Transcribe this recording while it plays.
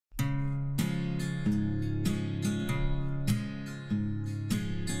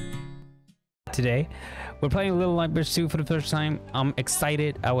today. We're playing LvlUpJosh 2 for the first time. I'm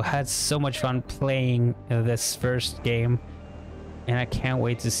excited. I had so much fun playing this first game, and I can't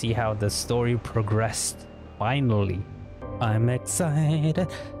wait to see how the story progressed. Finally, I'm excited.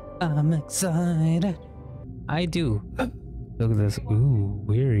 I'm excited. I do. Look at this. Ooh,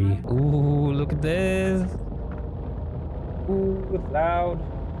 weary. Ooh, look at this. Ooh, it's loud.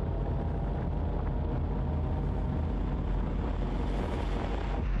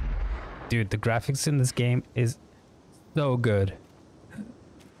 Dude, the graphics in this game is so good.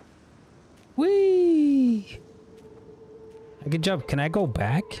 Whee! I can jump. Can I go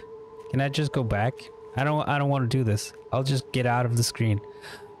back? Can I just go back? I don't want to do this. I'll just get out of the screen.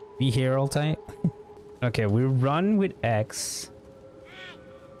 Be here all time. Okay, we run with X.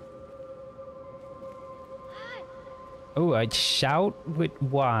 Oh, I shout with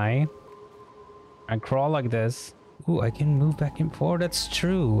Y. I crawl like this. Ooh, I can move back and forth. That's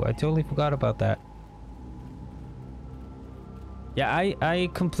true. I totally forgot about that. Yeah, I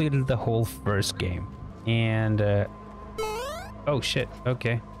completed the whole first game. And, oh shit,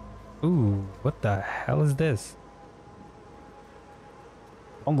 okay. Ooh, what the hell is this?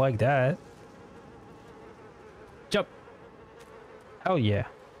 Don't like that. Jump. Hell yeah.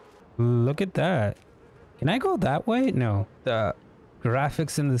 Look at that. Can I go that way? No. The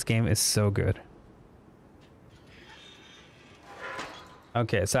graphics in this game is so good.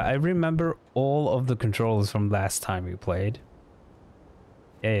 Okay, so I remember all of the controls from last time we played.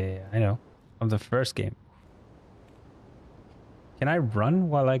 Yeah, I know. From the first game. Can I run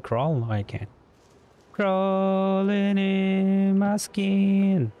while I crawl? No, I can't. Crawling in my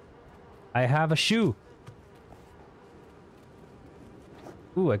skin. I have a shoe.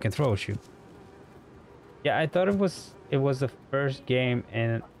 Ooh, I can throw a shoe. Yeah, I thought it was the first game,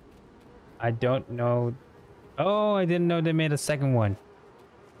 and I don't know. Oh, I didn't know they made a second one.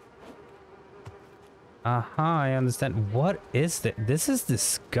 I understand. What is that? This is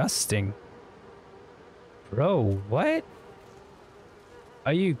disgusting. Bro, what?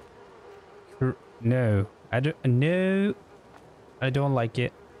 Are you... No. I don't... No. I don't like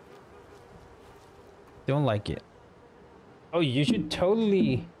it. Don't like it. Oh, you should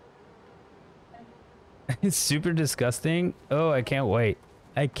totally... It's super disgusting. Oh, I can't wait.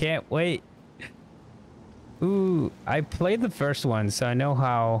 I can't wait. Ooh, I played the first one, so I know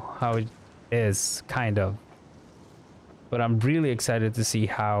how it is, kind of. But I'm really excited to see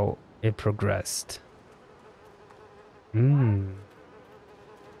how it progressed.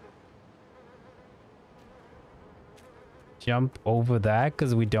 Jump over that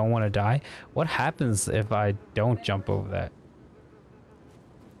because we don't want to die. What happens if I don't jump over that?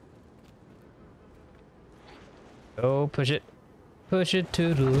 Oh, push it. Push it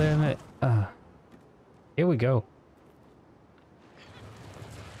to the limit. Here we go.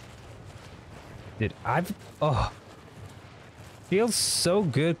 Dude, oh, feels so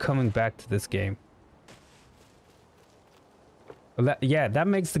good coming back to this game. Well, that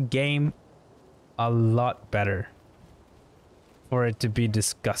makes the game a lot better for it to be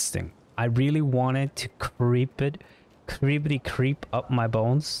disgusting. I really wanted to creepity creep up my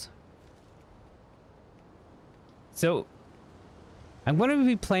bones. So I'm going to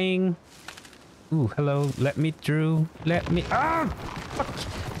be playing. Ooh, hello, let me through. Let me. Ah!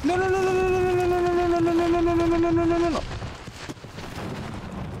 Fuck. No, no, no, no, no, no, no, no, no, no, no, no, no, no, no, no, no, no, no.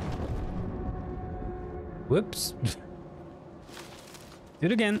 Whoops. Do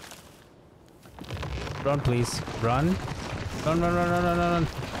it again. Run, please. Run. Run, run, run, run, run, run.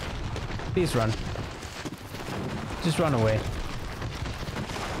 Please run. Just run away.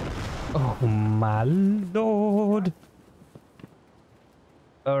 Oh, my lord.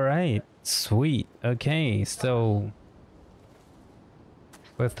 All right. Sweet. Okay, so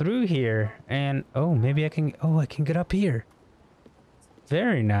we're through here, and oh, maybe I can. Oh, I can get up here.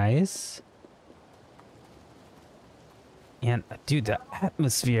 Very nice. And dude, the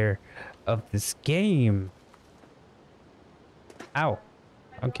atmosphere of this game. Ow.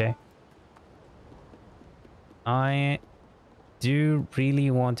 Okay. I do really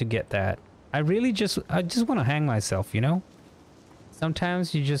want to get that. I just want to hang myself, you know?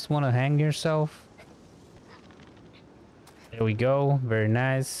 Sometimes you just want to hang yourself. There we go. Very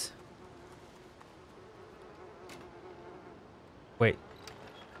nice. Wait.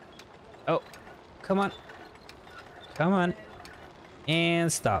 Oh, come on. Come on.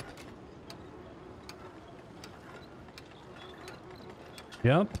 And stop.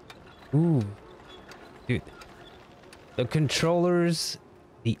 Jump. Ooh. Dude. The controllers,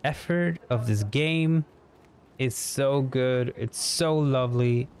 the effort of this game is so good. It's so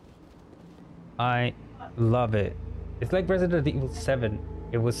lovely. I love it. It's like Resident Evil 7.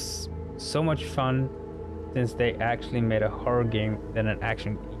 It was so much fun since they actually made a horror game than an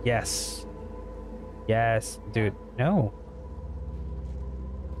action. Yes. Yes, dude. No.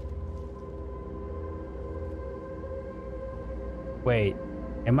 Wait.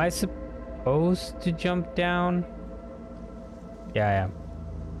 Am I supposed to jump down? Yeah, I am.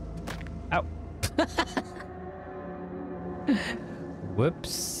 Ow.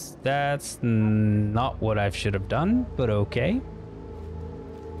 Whoops. That's not what I should have done, but okay.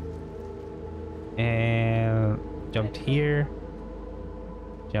 And jumped here.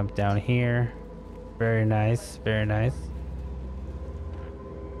 Jump down here. Very nice. Very nice.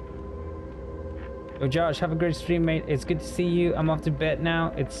 Yo, Josh, have a great stream, mate. It's good to see you. I'm off to bed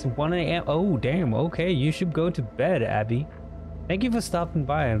now. It's 1 a.m. Oh, damn. Okay, you should go to bed, Abby. Thank you for stopping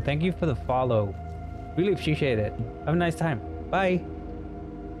by and thank you for the follow. Really appreciate it. Have a nice time. Bye.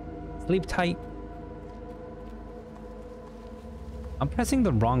 Sleep tight. I'm pressing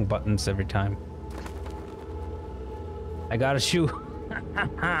the wrong buttons every time. I got a shoe.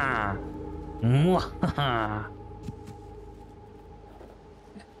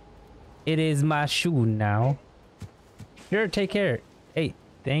 It is my shoe now. Sure, take care. Hey,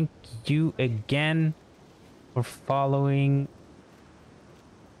 thank you again for following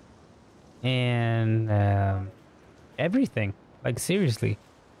and everything. Like, seriously.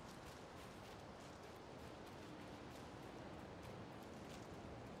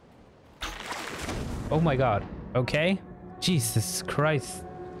 Oh my god. Okay. Jesus Christ.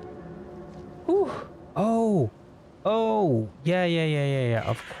 Whew. Oh. Oh. Yeah.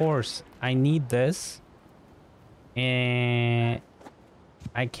 Of course. I need this. And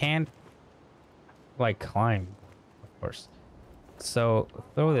I can't like climb, of course. So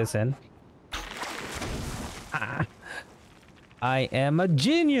throw this in. Ah. I am a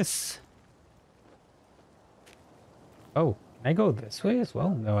genius. Oh, can I go this way as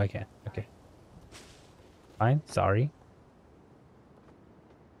well? No, I can't. Okay. Fine, sorry.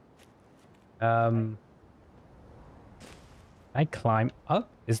 I climb up?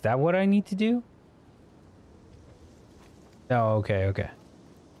 Is that what I need to do? Oh, okay.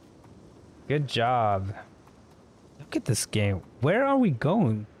 Good job. Look at this game. Where are we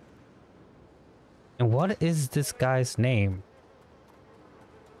going? And what is this guy's name?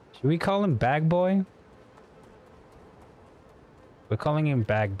 Should we call him Bag Boy? We're calling him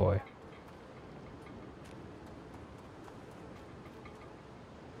Bag Boy.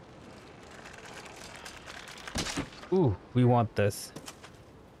 Ooh, we want this.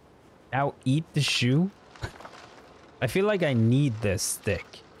 Now eat the shoe. I feel like I need this stick.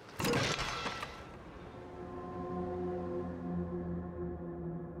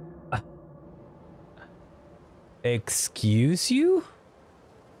 Excuse you?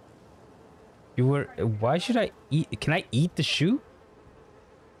 You were... Why should I eat... Can I eat the shoe? Is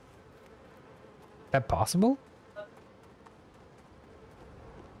that possible?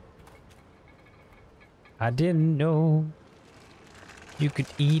 I didn't know you could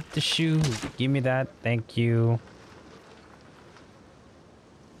eat the shoe. Give me that. Thank you.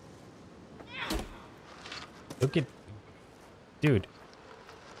 Look at... Dude.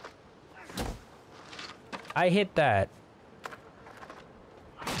 I hit that.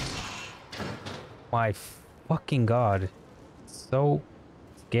 My fucking god. So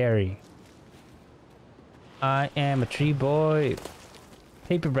scary. I am a tree boy.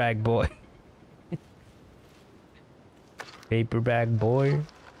 Paper bag boy. Paper bag boy.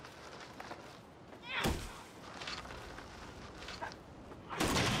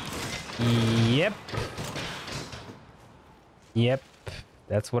 Yep. Yep.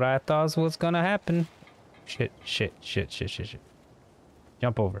 That's what I thought was gonna happen. Shit.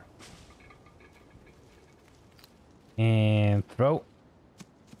 Jump over. And throw.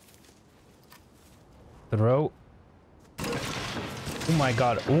 Throw. Oh my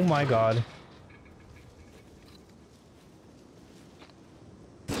god. Oh my god.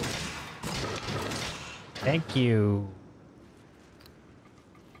 Thank you.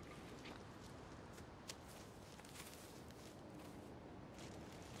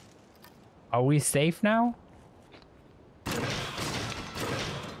 Are we safe now?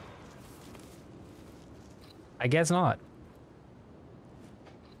 I guess not.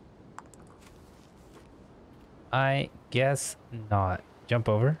 I guess not. Jump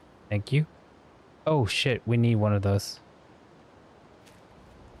over. Thank you. Oh shit, we need one of those.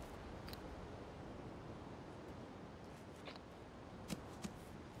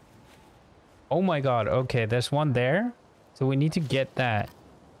 Oh my god, okay, there's one there. So we need to get that.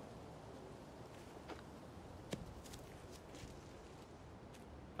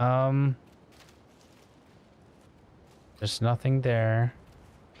 There's nothing there.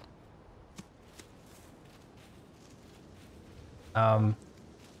 Um,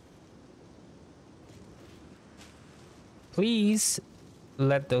 please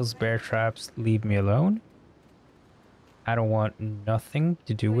let those bear traps leave me alone. I don't want nothing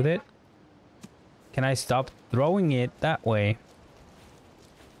to do with it. Can I stop throwing it that way?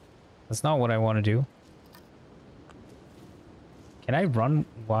 That's not what I want to do. Can I run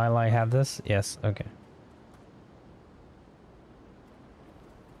while I have this? Yes, okay.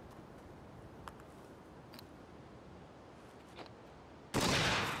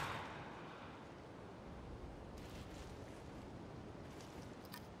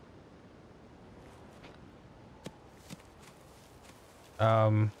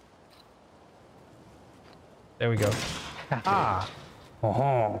 There we go. Ah.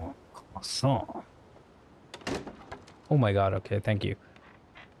 Oh, croissant. Oh my god, okay, thank you.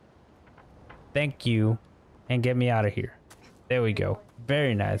 Thank you. And get me out of here. There we go.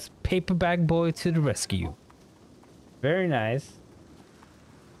 Very nice. Paperback boy to the rescue. Very nice.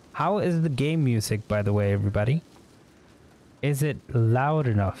 How is the game music, by the way, everybody? Is it loud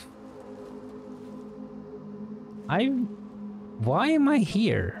enough? Why am I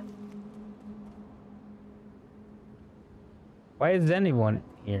here? Why is anyone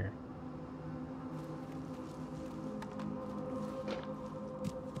here?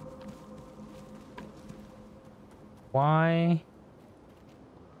 Why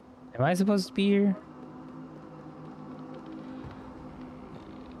am I supposed to be here?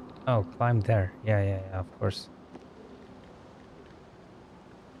 Oh, climb there. Yeah, of course.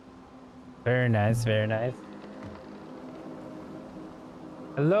 Very nice, very nice.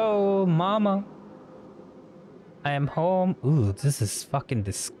 Hello, mama. I am home. Ooh, this is fucking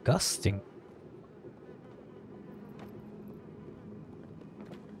disgusting.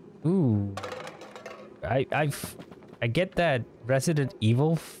 Ooh. I get that Resident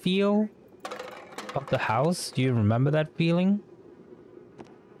Evil feel of the house. Do you remember that feeling?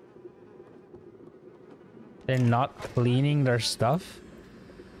 They're not cleaning their stuff.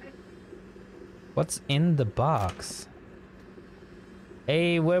 What's in the box?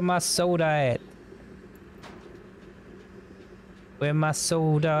 Hey, where my soda at? Where my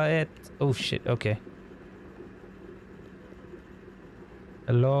soda at? Oh shit, okay.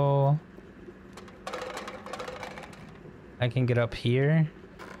 Hello? I can get up here.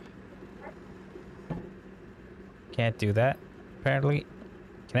 Can't do that, apparently.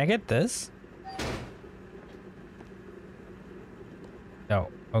 Can I get this? No,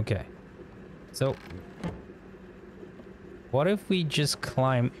 okay. So, what if we just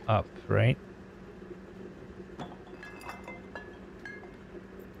climb up, right?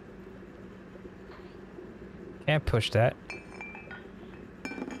 Can't push that.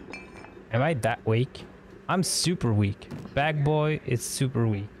 Am I that weak? I'm super weak. Bag boy is super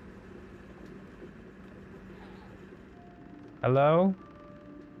weak. Hello?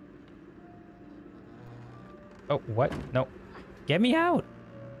 Oh, what? No. Get me out!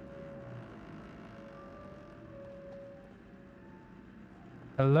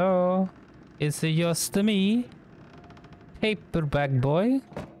 Hello? Is it just me? Paperback boy?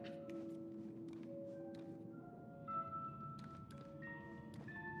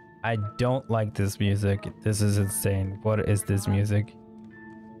 I don't like this music. This is insane. What is this music?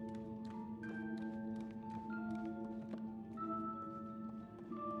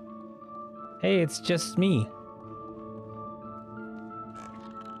 Hey, it's just me.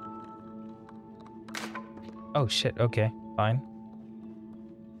 Oh shit, okay, fine.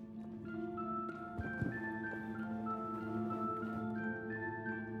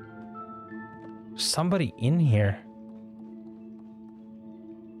 There's somebody in here.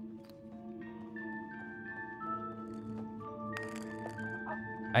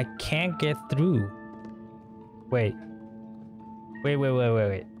 I can't get through. Wait.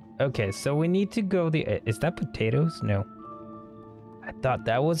 Wait. Okay, so we need to go the... Is that potatoes? No. I thought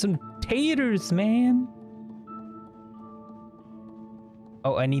that was some taters, man.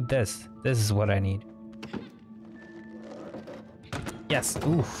 Oh, I need this. This is what I need. Yes.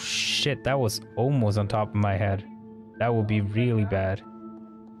 Ooh, shit. That was almost on top of my head. That would be really bad.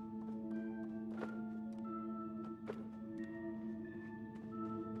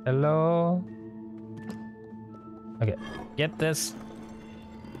 Hello? Okay, get this.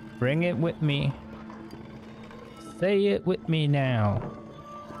 Bring it with me. Say it with me now.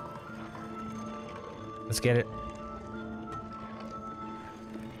 Let's get it.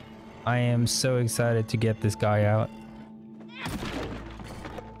 I am so excited to get this guy out.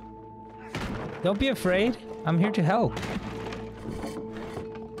 Don't be afraid. I'm here to help.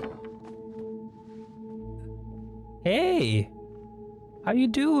 Hey! How you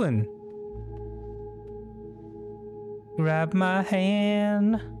doing? Grab my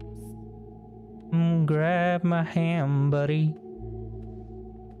hand. Grab my hand, buddy.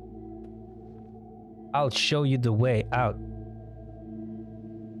 I'll show you the way out.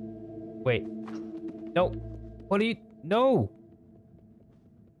 Wait. No. What do you... No.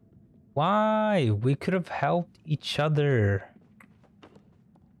 Why? We could have helped each other.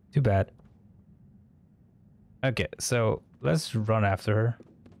 Too bad. Okay, so let's run after her.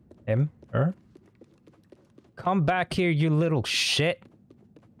 Him? Her? Come back here, you little shit.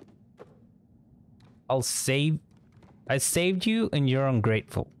 I saved you and you're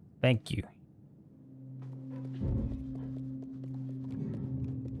ungrateful. Thank you.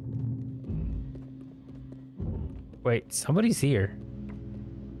 Wait, somebody's here.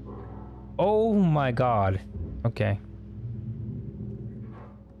 Oh my god. Okay.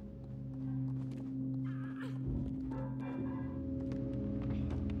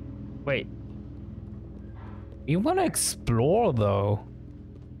 Wait. You want to explore though?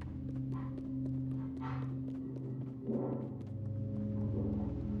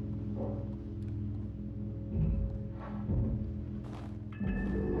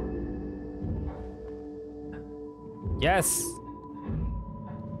 Yes.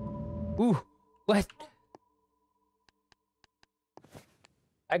 Ooh, what?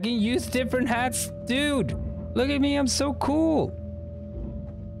 I can use different hats, dude. Look at me, I'm so cool.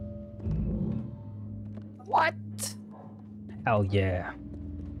 What? Hell yeah.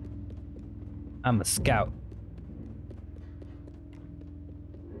 I'm a scout.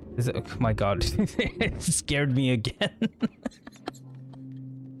 Oh my god, it scared me again.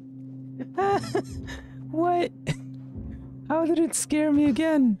 What? How did it scare me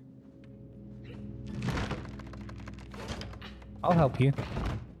again? I'll help you.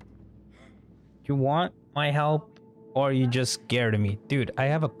 You want my help or are you just scared of me? Dude, I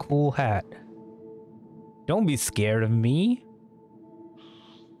have a cool hat. Don't be scared of me.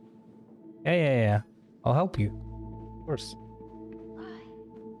 Yeah. I'll help you. Of course.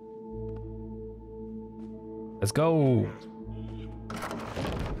 Let's go.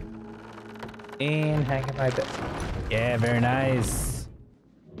 And hang in my bed. Yeah, very nice.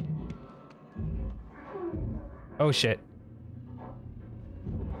 Oh shit.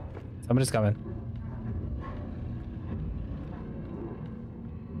 Somebody's coming.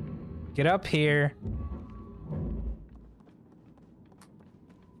 Get up here.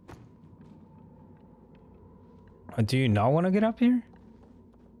 Do you not want to get up here?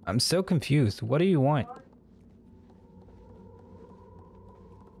 I'm so confused. What do you want?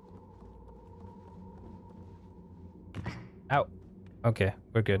 Ow. Okay,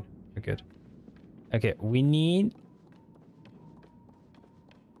 we're good. We're good. Okay, we need...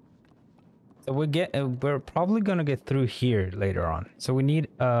 So we're probably gonna get through here later on. So we need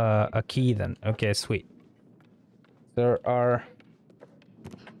a key then. Okay, sweet. There are...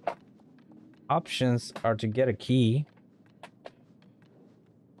 Options are to get a key.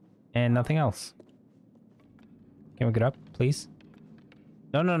 And nothing else. Can we get up, please?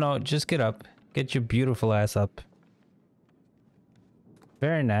 No. Just get up. Get your beautiful ass up.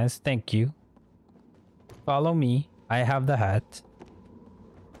 Very nice. Thank you. Follow me. I have the hat.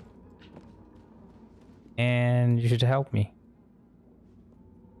 And you should help me.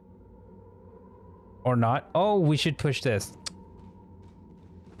 Or not. Oh, we should push this.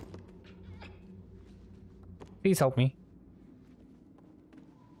 Please help me.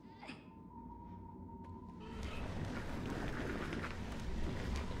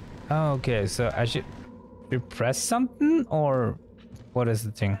 Okay, so I should press something or what is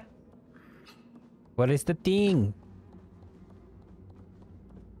the thing? What is the thing?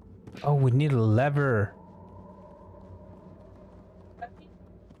 Oh, we need a lever.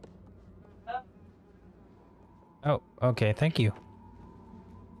 Oh, okay, thank you.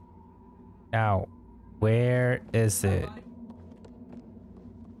 Now, where is it?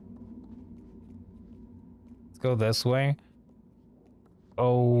 Let's go this way.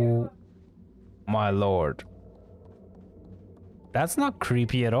 Oh my lord. That's not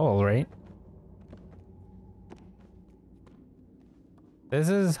creepy at all, right? This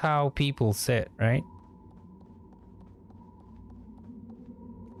is how people sit, right?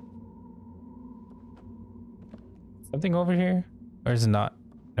 Something over here? Or is it not?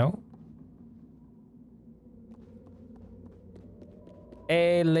 No?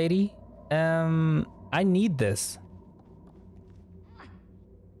 Hey, lady. I need this.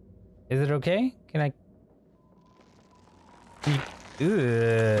 Is it okay? Can I...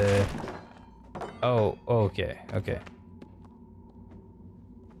 Ugh. Oh, okay, okay.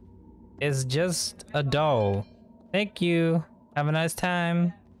 It's just a doll. Thank you. Have a nice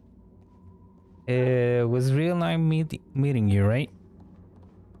time. It was real nice meeting you, right?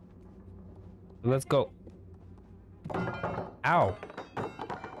 Let's go. Ow.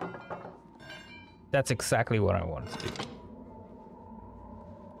 That's exactly what I wanted to do.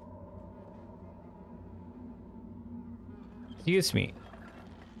 Excuse me.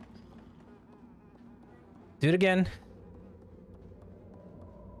 Do it again.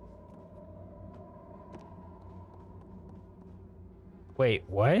 Wait,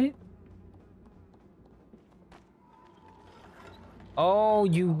 what? Oh,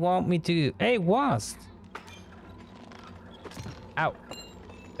 you want me to... Hey, wasp! Ow.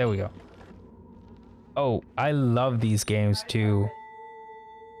 There we go. Oh, I love these games too.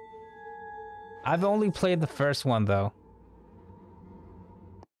 I've only played the first one though.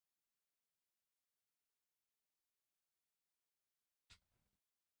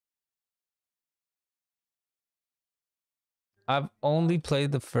 I've only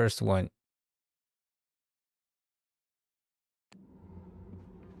played the first one.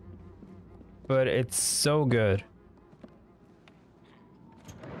 But it's so good.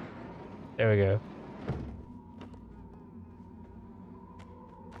 There we go.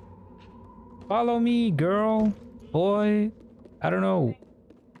 Follow me, girl, boy. I don't know.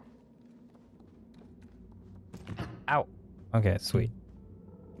 Ow. Okay, sweet.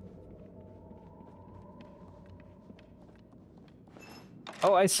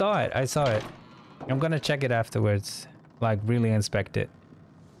 Oh, I saw it. I saw it. I'm gonna check it afterwards. Like, really inspect it.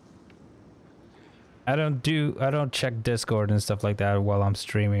 I don't check Discord and stuff like that while I'm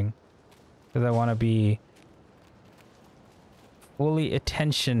streaming. Because I want to be fully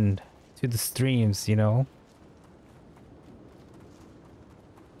attention to the streams, you know?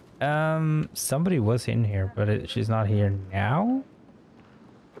 Somebody was in here, but she's not here now?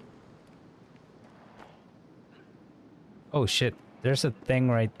 Oh shit, there's a thing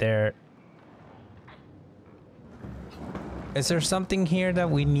right there. Is there something here that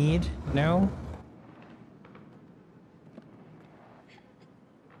we need? No?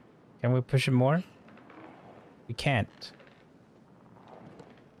 Can we push it more? We can't.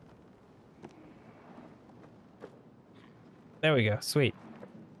 There we go, sweet.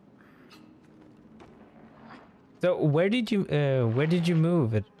 So where did you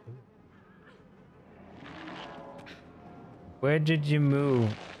move it? Where did you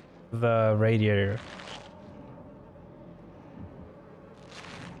move the radiator?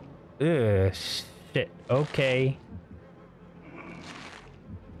 Ugh, shit. Okay.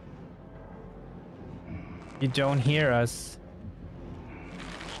 You don't hear us.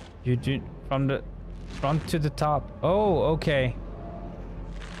 You do from the front to the top. Oh, okay.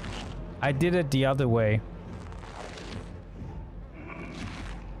 I did it the other way.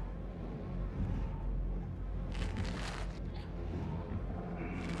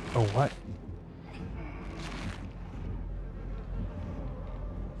 Oh, what?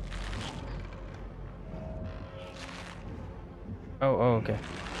 Oh, okay.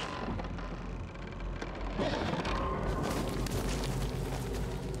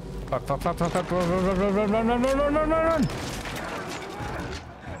 Fuck, fuck, fuck, fuck, fuck, run, run, run, run, run, run, run, run, run, run, run.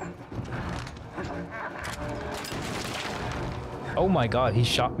 Oh my god, he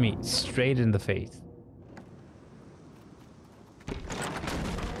shot me straight in the face.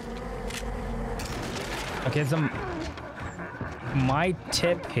 Okay, so my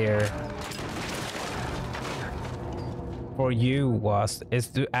tip here for you is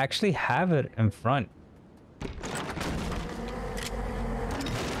to actually have it in front.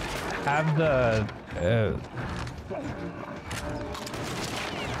 Have the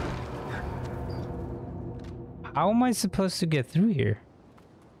how am I supposed to get through here?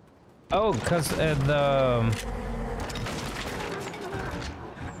 Oh, because the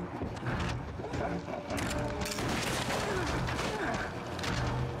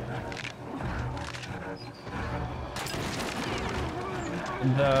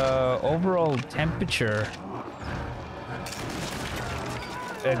overall temperature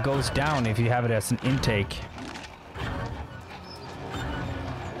goes down if you have it as an intake.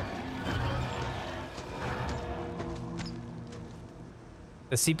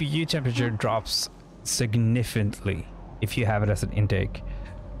 The CPU temperature drops significantly if you have it as an intake,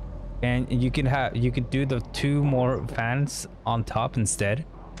 and you could do the 2 more fans on top instead.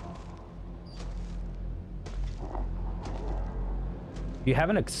 You have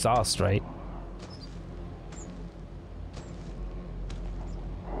an exhaust, right?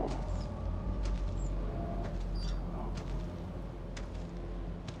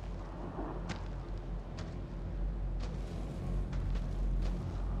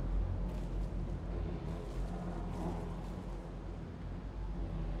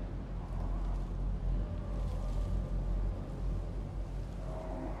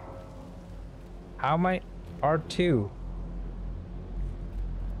 How am I R2?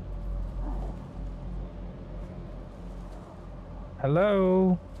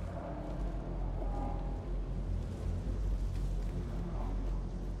 Hello?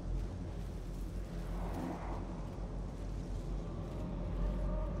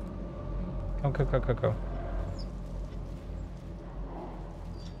 Go.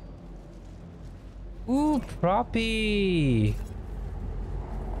 Ooh, Proppy!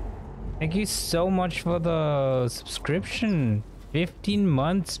 Thank you so much for the subscription. 15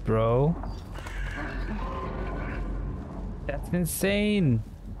 months, bro. That's insane.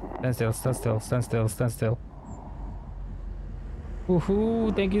 Stand still.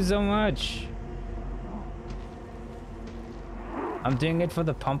 Woohoo, thank you so much. I'm doing it for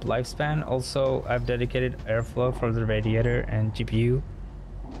the pump lifespan. Also, I've dedicated airflow for the radiator and GPU.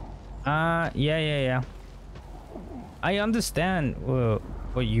 Yeah. I understand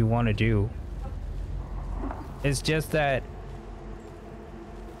what you want to do. It's just that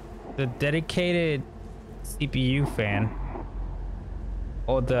the dedicated CPU fan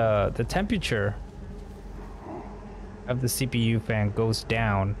or the temperature of the CPU fan goes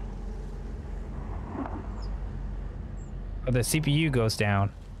down. Or the CPU goes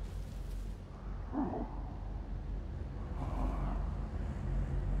down.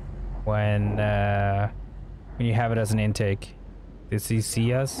 When you have it as an intake. Does he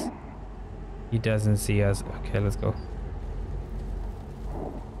see us? He doesn't see us. Okay, let's go.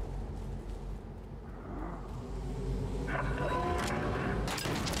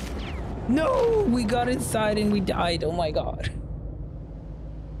 No, we got inside and we died. Oh my god.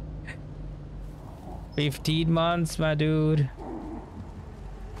 15 months, my dude.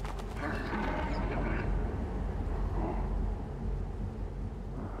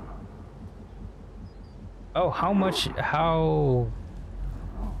 Oh, how much? How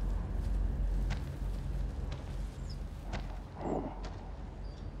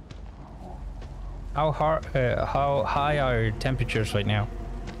hard? How high are your temperatures right now?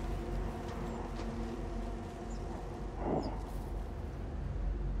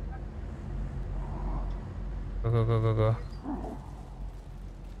 Go. Go.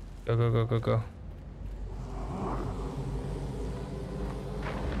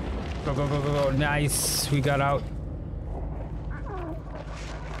 Go. Nice. We got out.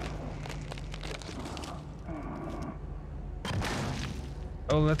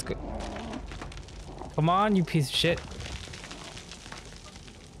 Oh, let's go. Come on, you piece of shit.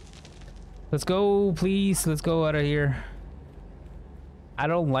 Let's go, please. Let's go out of here. I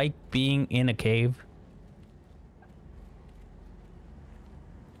don't like being in a cave.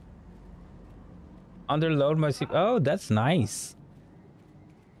 Underload my CPU. Oh, that's nice.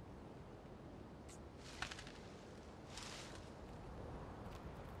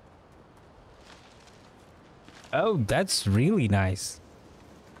 Oh, that's really nice.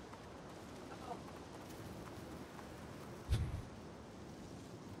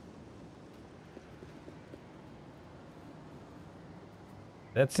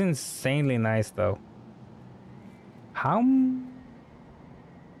 That's insanely nice, though. How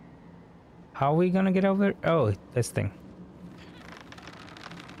are we gonna get over? Oh, this thing.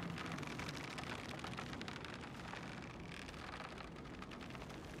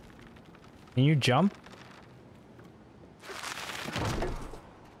 Can you jump?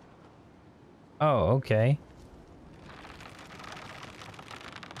 Oh, okay.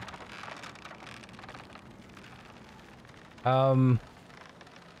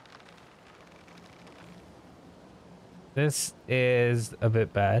 This is a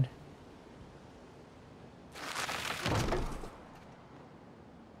bit bad.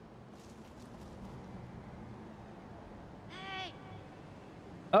 Hey.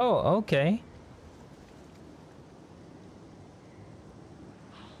 Oh, okay.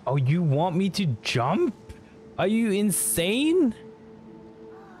 Oh, you want me to jump? Are you insane?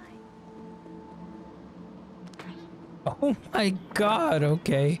 Oh my god,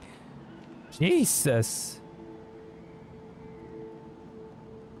 okay. Jesus.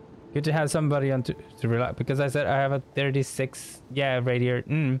 Good to have somebody on to relax, because I said I have a 36, yeah, radiator.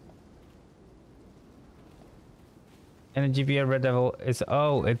 And a GPU Red Devil is,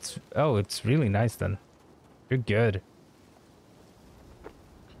 it's really nice then. You're good.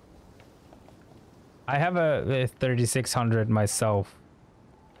 I have a 3600 myself.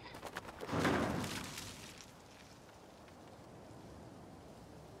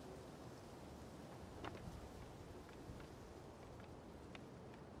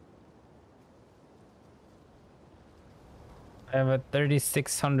 I have a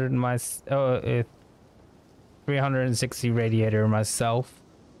 3600 360 radiator myself.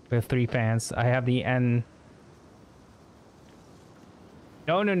 with 3 fans. I have the N.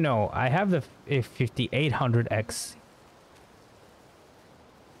 No. I have the 5800X.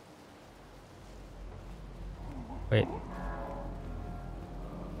 Wait.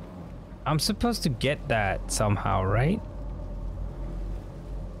 I'm supposed to get that somehow, right?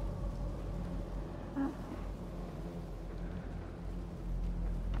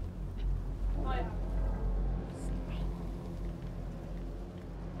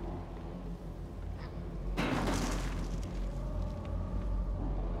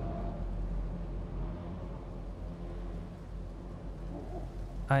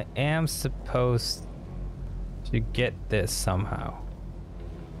 I am supposed to get this somehow,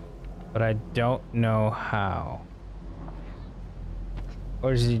 but I don't know how.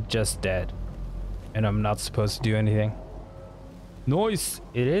 Or is he just dead and I'm not supposed to do anything? Nice!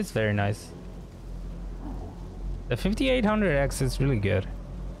 It is very nice. The 5800X is really good.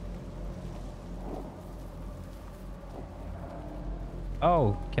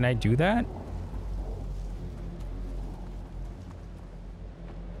 Oh, can I do that?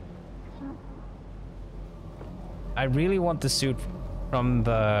 I really want the suit from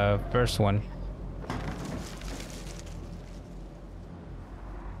the first one.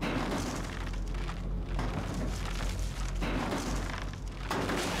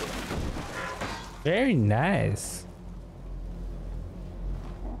 Very nice.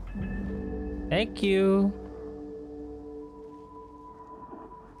 Thank you.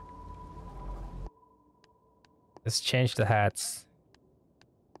 Let's change the hats.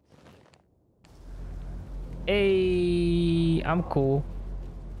 Hey, I'm cool.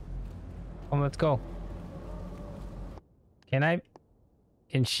 Come, let's go. Can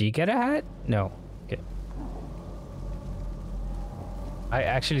she get a hat? No. Okay. I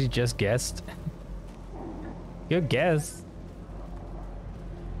actually just guessed. Good guess.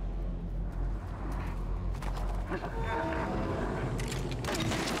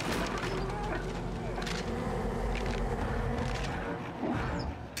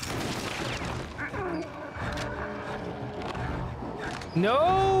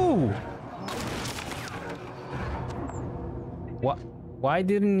 No! What? Why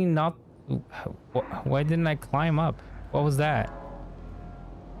didn't he not? Why didn't I climb up? What was that?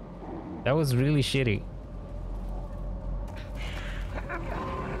 That was really shitty.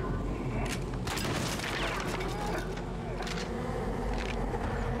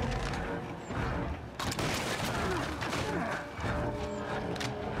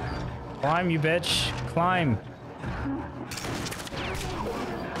 Climb, you bitch. Climb.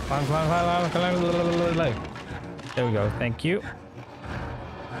 Climb. There we go. Thank you.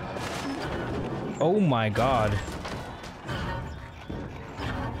 Oh my god.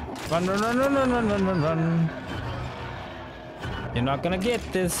 Run. You're not gonna get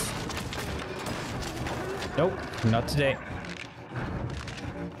this. Nope, not today.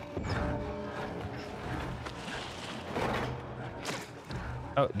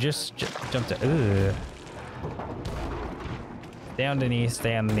 Oh, just jump to. Ugh. Stay underneath.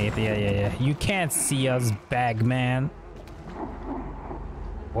 Yeah. You can't see us, Bagman.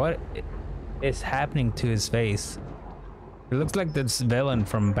 What is happening to his face? It looks like this villain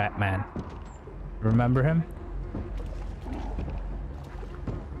from Batman. Remember him?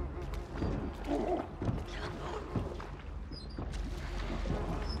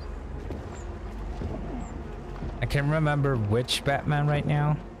 I can't remember which Batman right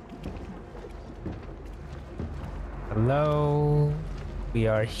now. Hello, we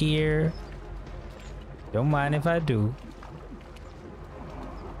are here. Don't mind if I do.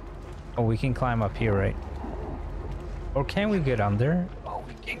 Oh, we can climb up here, right? Or can we get under? Oh,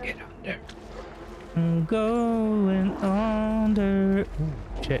 we can get under. I'm going under. Ooh,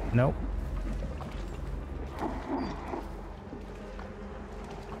 shit, nope.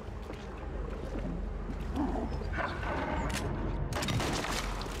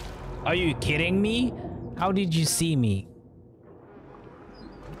 Are you kidding me? How did you see me?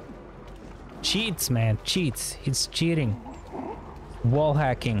 Cheats, man. Cheats. It's cheating. Wall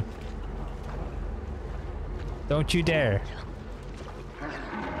hacking. Don't you dare.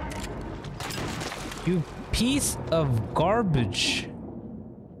 You piece of garbage.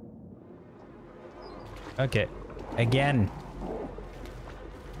 Okay. Again.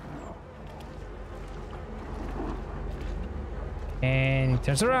 And he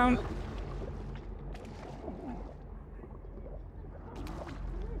turns around.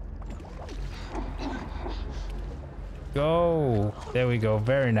 Go. There we go.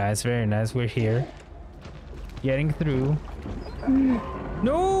 Very nice. Very nice. We're here. Getting through.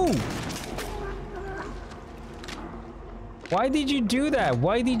 No! Why did you do that?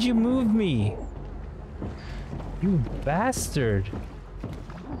 Why did you move me? You bastard.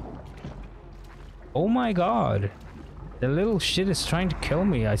 Oh my god. The little shit is trying to kill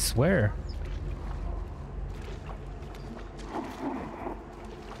me, I swear.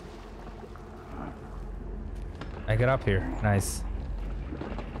 I get up here. Nice.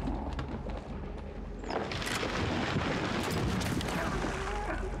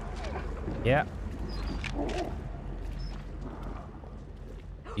 Yeah.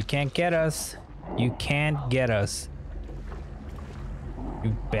 You can't get us. You can't get us.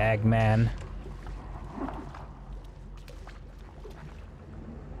 You bag man.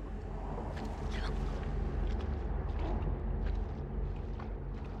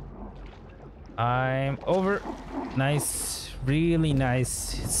 I'm over. Nice. Really nice.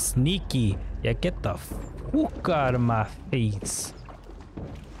 Sneaky. Yeah, get the fuck out of my face.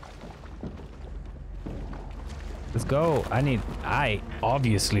 Let's go. I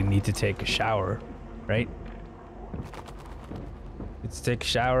obviously need to take a shower, right? Let's take a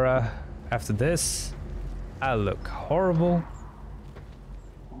shower after this. I look horrible.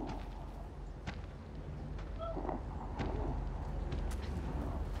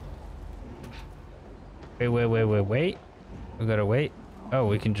 Wait. We gotta wait. Oh,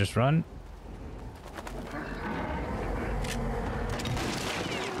 we can just run.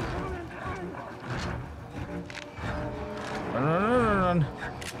 Run.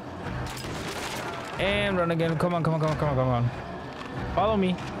 And run again. Come on. Follow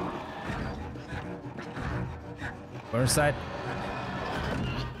me. We're inside.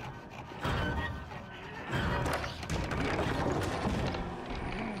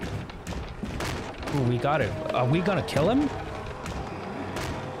 Ooh, we got it. Are we gonna kill him?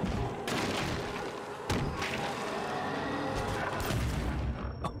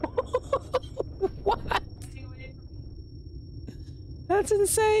 What? That's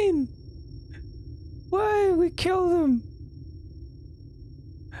insane. Why we killed him?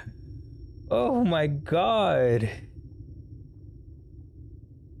 Oh my god.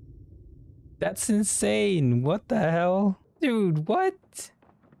 That's insane. What the hell? Dude, what?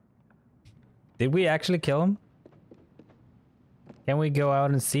 Did we actually kill him? Can we go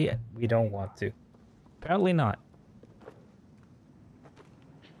out and see it? We don't want to. Apparently not.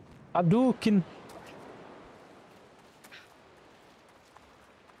 Hadouken.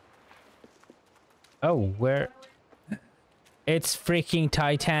 Oh, where? It's freaking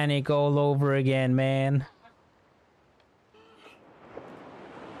Titanic all over again, man.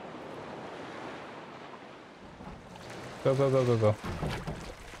 Go.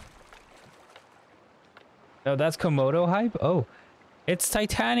 No, that's Komodo hype? Oh, it's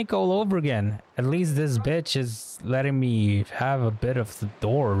Titanic all over again. At least this bitch is letting me have a bit of the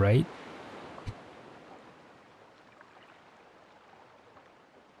door, right?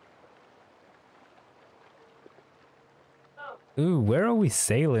 Ooh, where are we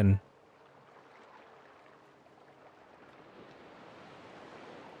sailing?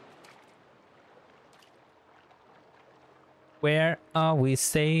 Where are we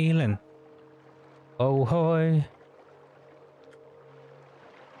sailing? Oh hoy.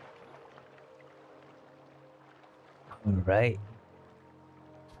 All right.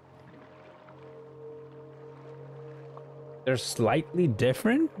 They're slightly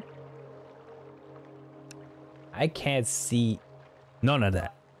different. I can't see none of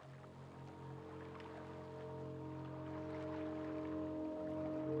that.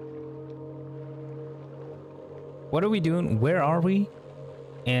 What are we doing? Where are we?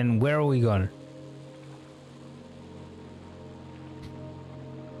 And where are we going?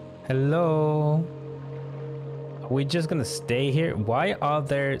 Hello? Are we just gonna stay here? Why are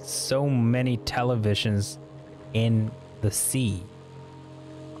there so many televisions in the sea?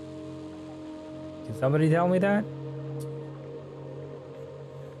 Can somebody tell me that?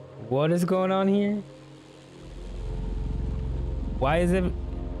 What is going on here? Why is it...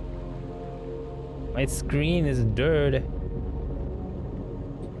 My screen is dirt. You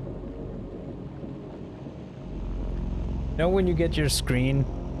know when you get your screen?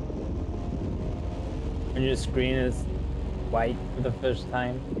 When your screen is white for the first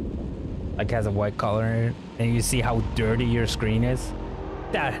time? Like has a white color in it, and you see how dirty your screen is?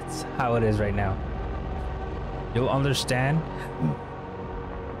 That's how it is right now. You'll understand.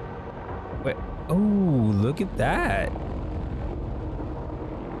 Wait, oh, look at that.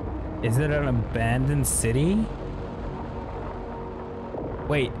 Is it an abandoned city?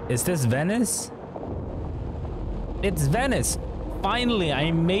 Wait, is this Venice? It's Venice! Finally,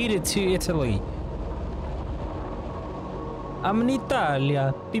 I made it to Italy. I'm in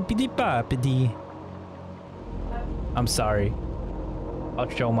Italia. Pipidi papidi. I'm sorry. I'll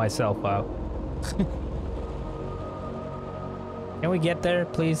show myself out. Can we get there,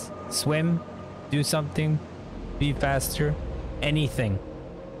 please? Swim? Do something? Be faster? Anything.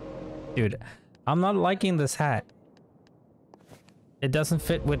 Dude, I'm not liking this hat. It doesn't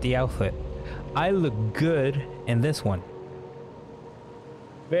fit with the outfit. I look good in this one.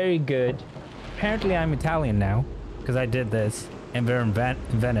 Very good. Apparently I'm Italian now, because I did this. And we're in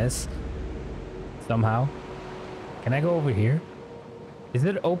Venice. Somehow. Can I go over here? Is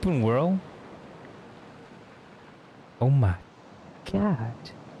it open world? Oh my god.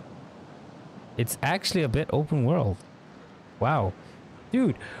 It's actually a bit open world. Wow.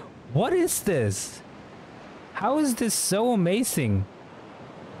 Dude, what is this? How is this so amazing?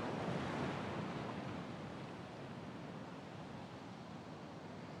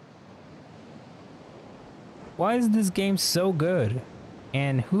 Why is this game so good?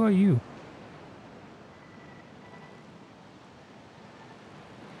 And who are you?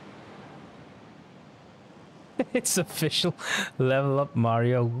 It's official. Level up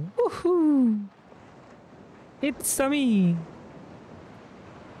Mario. Woohoo! It's me.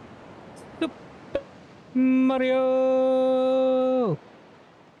 Super Mario.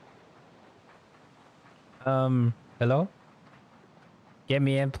 Hello? Get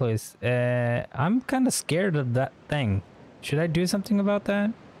me in, please. I'm kind of scared of that thing. Should I do something about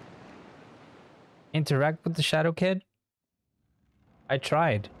that? Interact with the Shadow Kid? I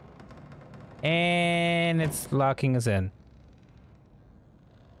tried. And it's locking us in.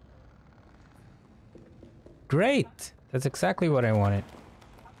 Great! That's exactly what I wanted.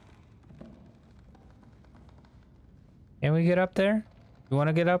 Can we get up there? You want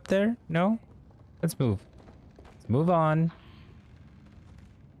to get up there? No? Let's move. Let's move on.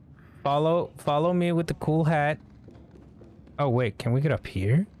 Follow me with the cool hat. Oh wait, can we get up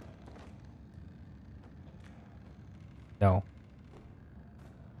here? No.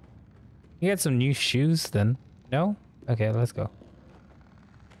 You get some new shoes then? No? Okay, let's go.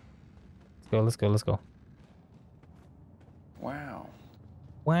 Let's go, let's go. Wow.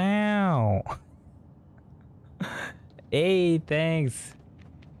 Wow. Hey, thanks.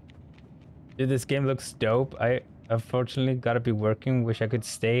 Dude, this game looks dope. I unfortunately gotta be working. Wish I could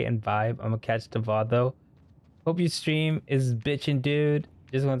stay and vibe. I'm gonna catch the VOD though. Hope your stream is bitchin', dude.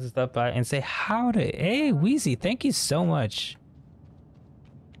 Just wanted to stop by and say howdy. Hey, Wheezy, thank you so much.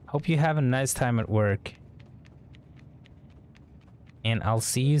 Hope you have a nice time at work. And I'll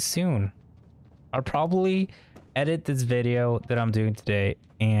see you soon. I'll probably edit this video that I'm doing today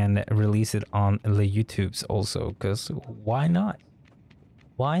and release it on the YouTubes also, because why not?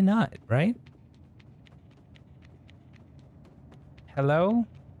 Why not, right? Hello?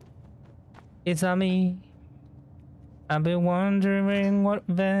 It's me. I've been wondering what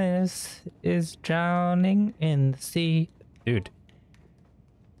Venice is drowning in the sea. Dude.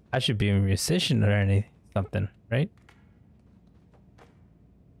 I should be a musician or something, right?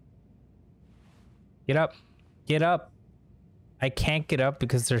 Get up. Get up. I can't get up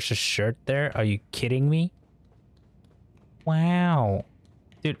because there's a shirt there. Are you kidding me? Wow.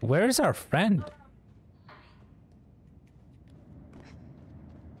 Dude, where's our friend?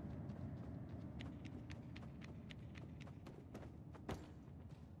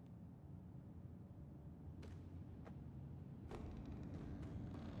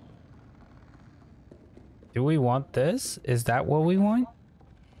 Do we want this? Is that what we want?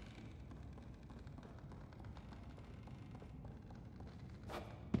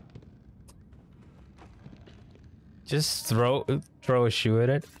 Just throw a shoe at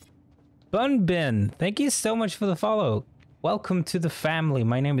it. Bun Bin, thank you so much for the follow. Welcome to the family.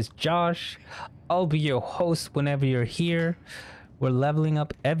 My name is Josh. I'll be your host whenever you're here. We're leveling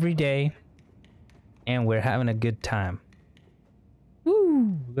up every day and we're having a good time.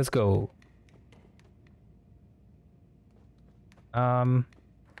 Woo! Let's go.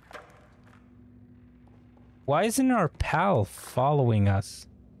 Why isn't our pal following us?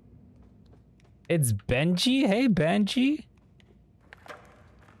 It's Benji? Hey, Benji?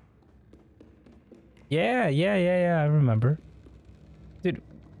 Yeah, I remember. Dude.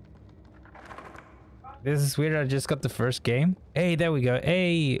 This is weird, I just got the first game. Hey, there we go.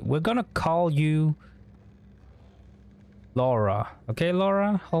 Hey, we're gonna call you Laura. Okay,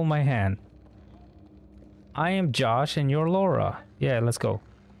 Laura? Hold my hand. I am Josh and you're Laura. Yeah, let's go.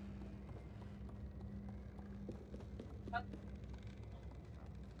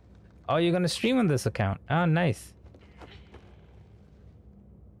 Oh, you're gonna stream on this account. Oh, nice.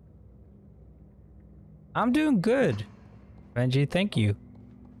 I'm doing good. Benji, thank you.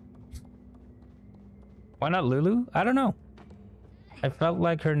 Why not Lulu? I don't know. I felt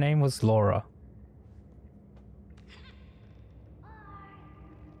like her name was Laura.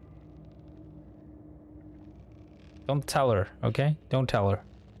 Don't tell her, okay? Don't tell her.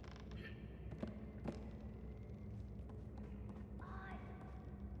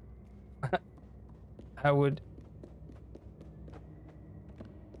 I would...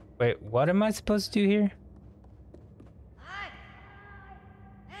 Wait, what am I supposed to do here?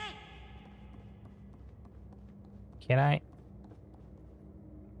 Can I?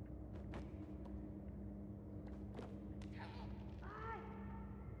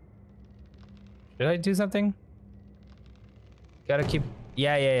 Should I do something? Gotta keep...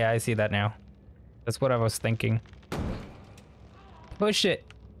 Yeah, I see that now. That's what I was thinking. Push it.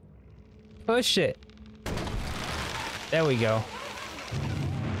 Push it. There we go.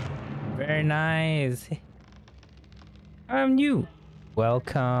 Very nice. I'm new.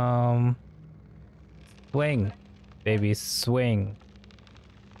 Welcome. Swing, baby, swing.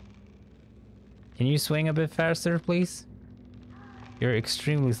 Can you swing a bit faster, please? You're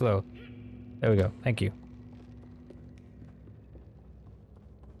extremely slow. There we go. Thank you.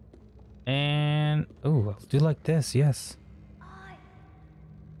 And oh, I'll do like this. Yes.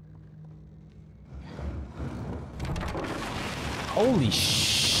 Holy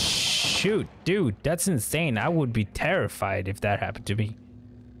shoot, dude, that's insane. I would be terrified if that happened to me.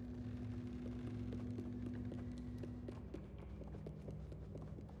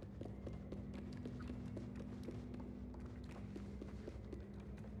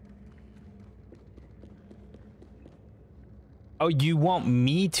 Oh, you want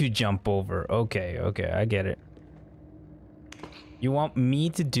me to jump over? Okay, I get it. You want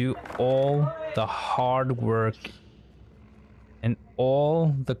me to do all the hard work and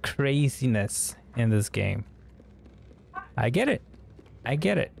all the craziness in this game. I get it. I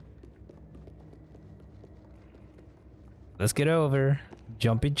get it. Let's get over.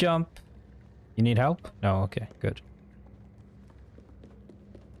 Jumpy jump. You need help? No, okay, good.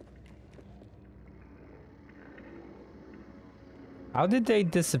 How did they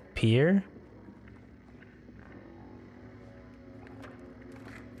disappear?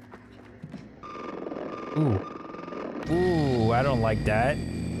 Ooh. Ooh, I don't like that.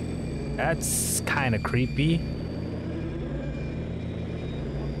 That's kind of creepy.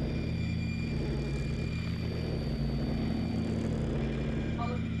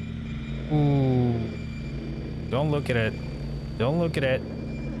 Ooh. Don't look at it. Don't look at it.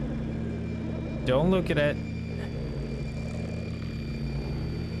 Don't look at it.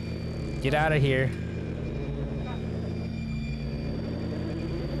 Get out of here.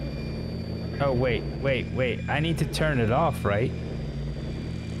 Oh, wait. I need to turn it off, right?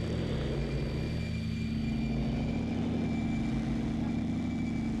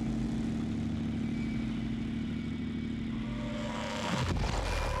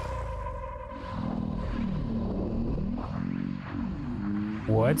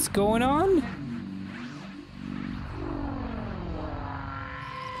 What's going on?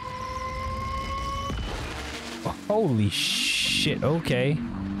 Holy shit, okay.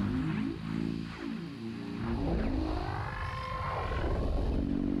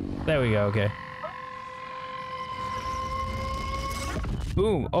 There we go, okay.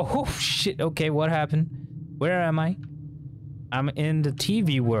 Boom. Oh shit, okay, what happened? Where am I? I'm in the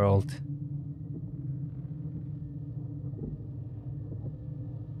TV world.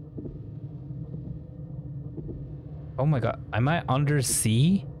 Oh my god, am I under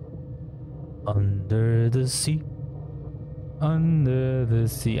sea? Under the sea. Under the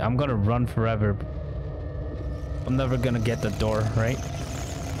sea. I'm gonna run forever. I'm never gonna get the door, right?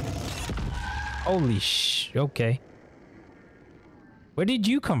 Holy okay. Where did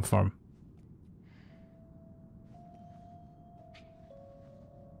you come from?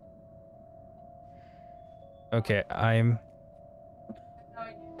 Okay, I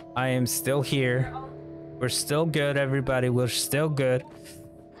am still here. We're still good, everybody. We're still good.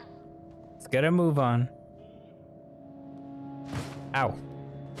 Let's get a move on. Ow.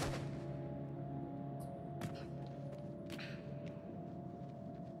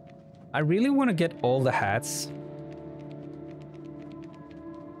 I really want to get all the hats.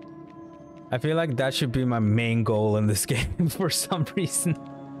 I feel like that should be my main goal in this game for some reason.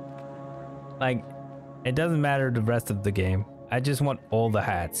 Like, it doesn't matter the rest of the game. I just want all the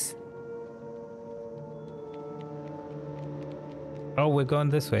hats. Oh, we're going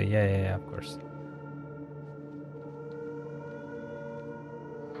this way. Yeah, of course.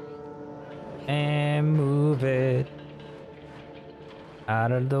 And move it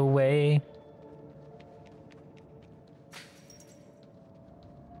out of the way.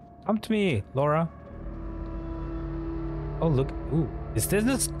 Come to me, Laura. Oh, look. Ooh, is this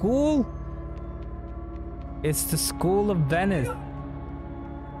a school? It's the School of Venice.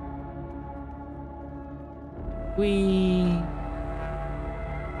 We.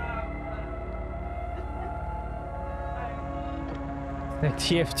 Like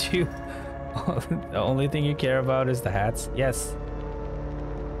TF2. The only thing you care about is the hats. Yes.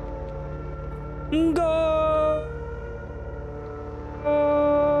 Go!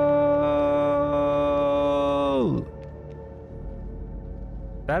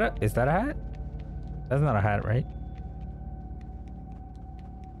 Is that a hat? That's not a hat, right?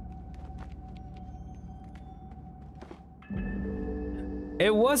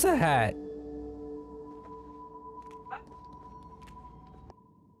 It was a hat.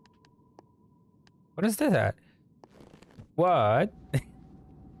 What is this hat? What?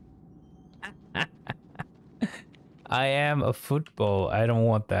 I am a football. I don't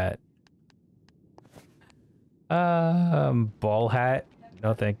want that. Ball hat?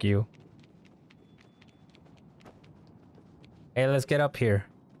 No, thank you. Hey, let's get up here,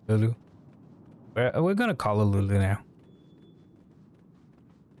 Lulu. We're gonna call her Lulu now.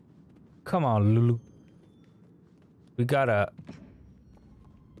 Come on, Lulu. We got a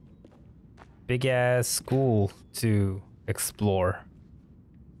big ass school to explore.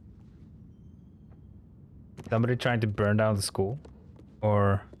 Somebody trying to burn down the school?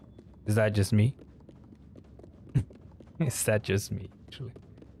 Or is that just me? Is that just me, actually?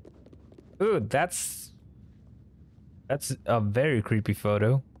 Ooh, that's a very creepy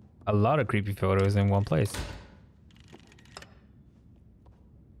photo. A lot of creepy photos in one place.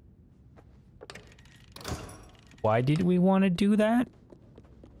 Why did we want to do that?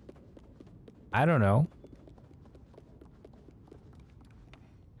 I don't know.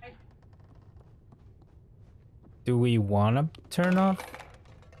 Do we want to turn off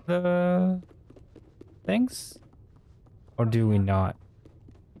the things? Or do we not?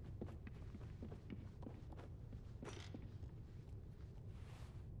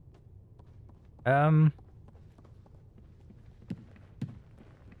 Can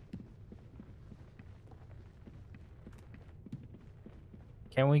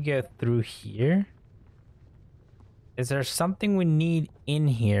we get through here? Is there something we need in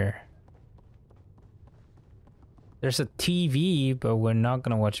here? There's a TV, but we're not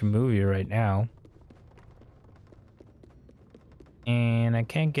gonna watch a movie right now. And I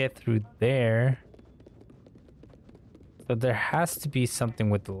can't get through there. So there has to be something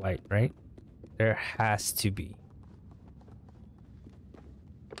with the light, right? There has to be.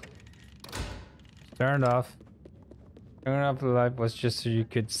 Turn it off. Turning off the light was just so you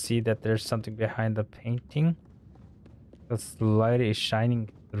could see that there's something behind the painting. The light is shining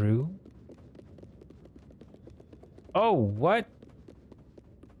through. Oh, what?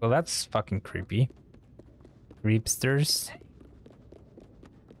 Well, that's fucking creepy. Creepsters.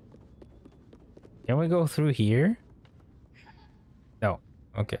 Can we go through here? No.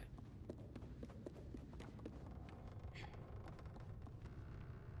 Okay.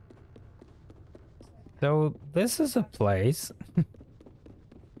 So this is a place.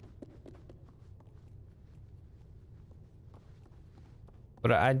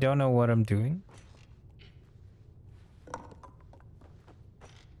 But I don't know what I'm doing.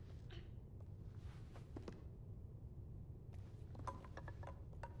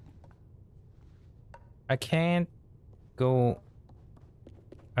 I can't go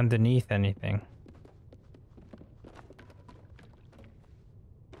underneath anything.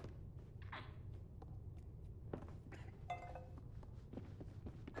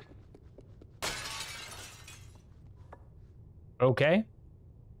 Okay.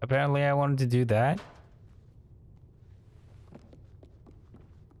 Apparently I wanted to do that.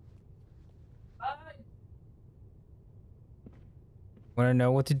 Want to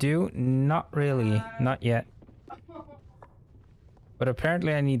know what to do? Not really. Not yet. But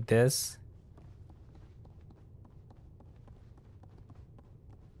apparently I need this.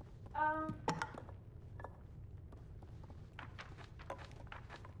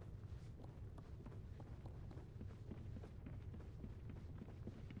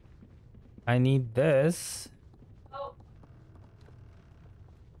 I need this.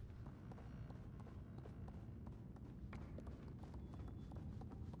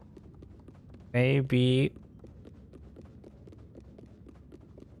 Maybe.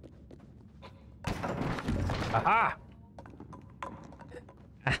 Aha!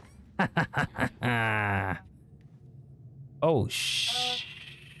 Oh,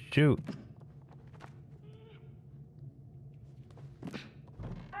 shoot.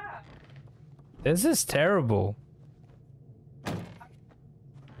 This is terrible.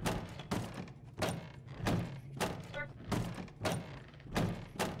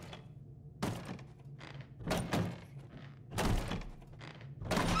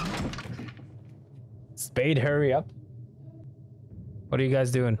 Spade, hurry up. What are you guys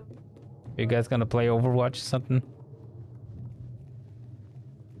doing? Are you guys gonna play Overwatch or something?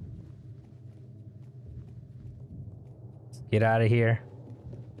 Get out of here.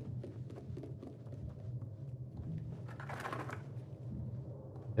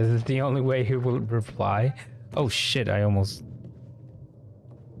 This is the only way he will reply. Oh shit, I almost...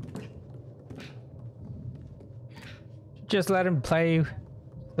 Just let him play.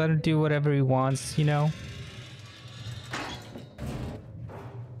 Let him do whatever he wants, you know?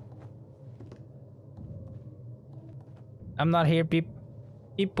 I'm not here, beep.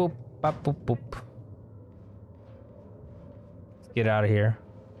 Beep boop, bop boop boop. Let's get out of here.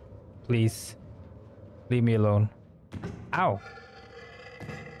 Please. Leave me alone. Ow.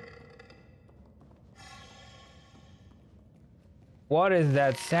 What is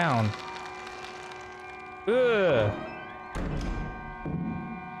that sound? Ugh.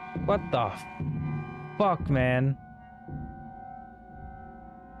 What the fuck, man?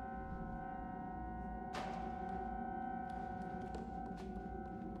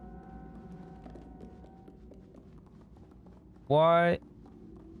 What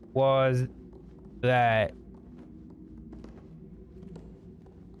was that?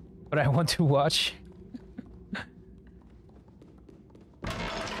 But I want to watch.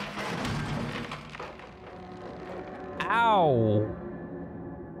 Ow!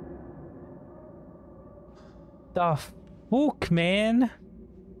 The fuck, man?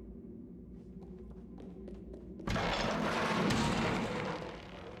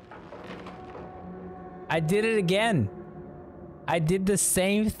 I did it again. I did the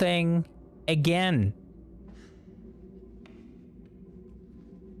same thing again.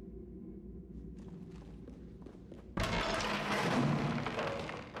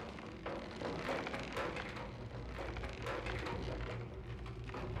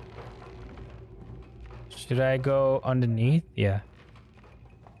 Should I go underneath? Yeah.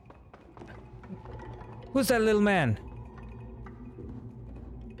 Who's that little man?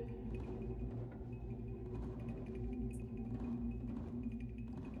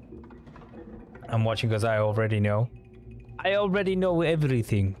 I'm watching because I already know. I already know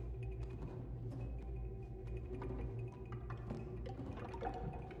everything.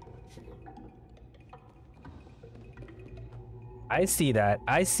 I see that.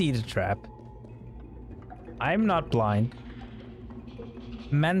 I see the trap. I'm not blind.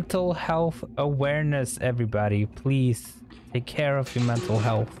 Mental health awareness, everybody. Please take care of your mental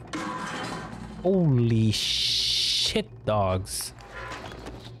health. Holy shit, dogs.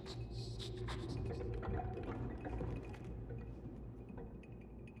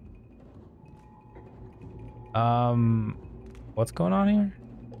 What's going on here?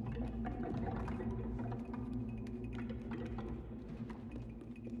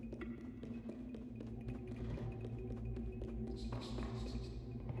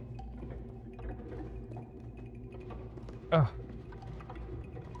 Oh.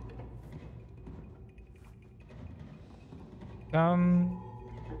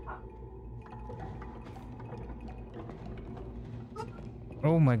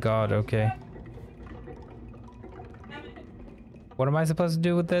 Oh my god, okay. What am I supposed to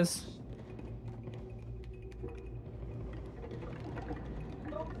do with this?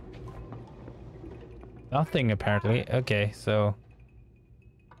 Nothing, apparently. Okay, so...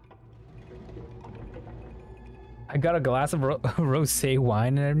 I got a glass of rosé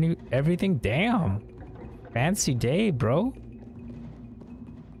wine and everything. Damn. Fancy day, bro.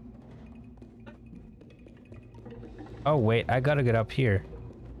 Oh, wait. I gotta get up here.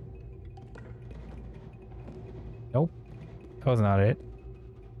 Nope. That was not it.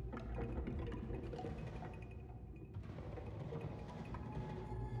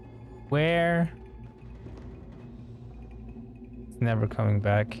 Where? It's never coming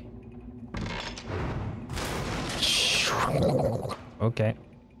back. Okay.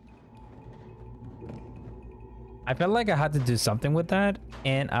 I felt like I had to do something with that,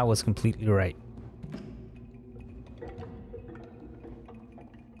 and I was completely right.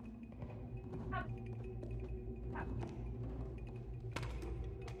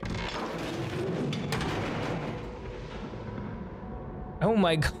 Oh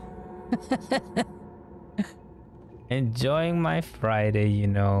my god. Enjoying my Friday, you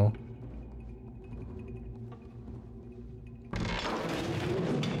know.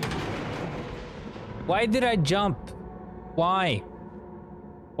 Why did I jump? Why?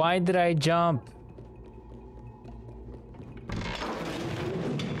 Why did I jump?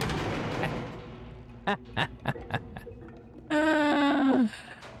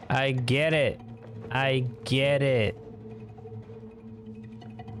 I get it. I get it.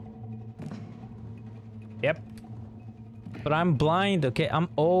 But I'm blind, okay? I'm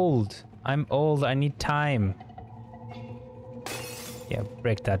old. I'm old. I need time. Yeah,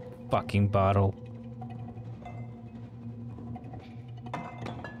 break that fucking bottle.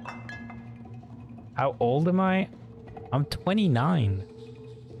 How old am I? I'm 29.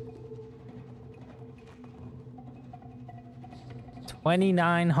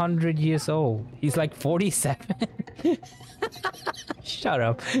 2,900 years old. He's like 47. Shut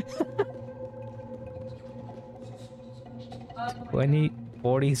up.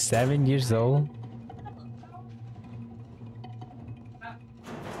 47 years old.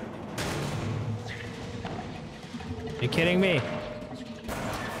 You're kidding me?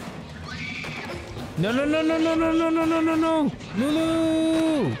 No, no, no, no, no, no, no, no, no, no, no,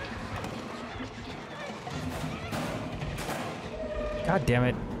 Lulu! God damn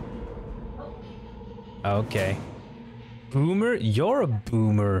it. Okay. Boomer? You're a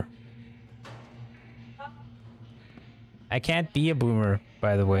boomer. I can't be a boomer,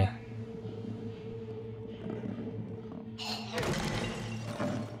 by the way.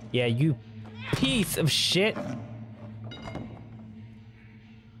 Yeah, you piece of shit.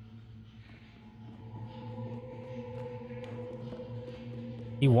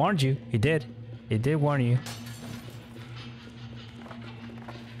 He warned you. He did. He did warn you.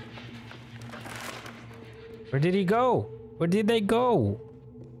 Where did he go? Where did they go?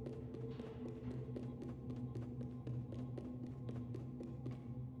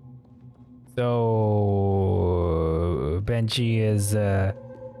 So Benji is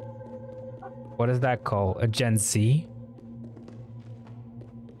what is that called? A Gen Z?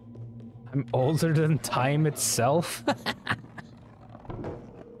 I'm older than time itself?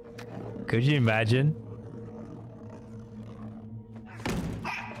 Could you imagine?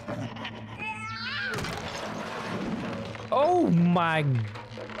 Oh my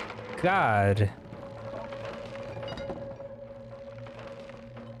god.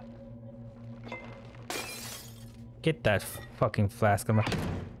 Get that fucking flask.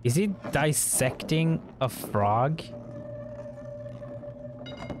 Is he dissecting a frog?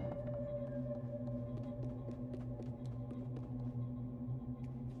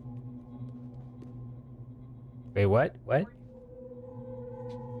 Wait, what? What?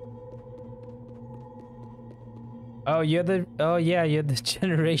 Oh, you're the... Oh, yeah, you're the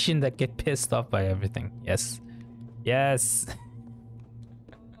generation that get pissed off by everything. Yes. Yes.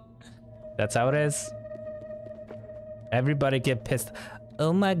 That's how it is. Everybody get pissed.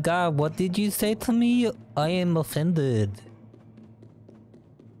 Oh my god, what did you say to me? I am offended.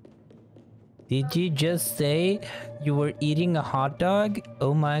 Did you just say you were eating a hot dog?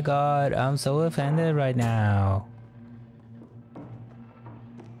 Oh my god, I'm so offended right now.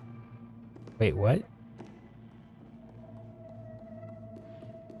 Wait, what?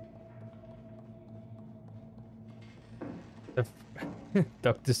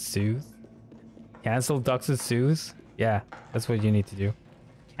 Dr. Seuss? Cancel Dr. Seuss? Yeah, that's what you need to do.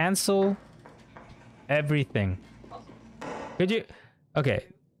 Cancel everything. Could you... Okay.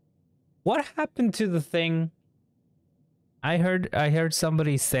 What happened to the thing? I heard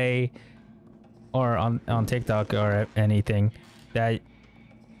somebody say, or on TikTok or anything, that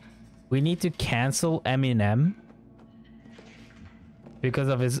we need to cancel Eminem because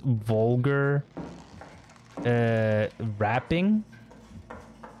of his vulgar rapping.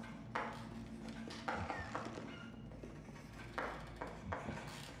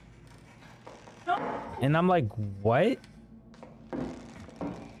 And I'm like, what?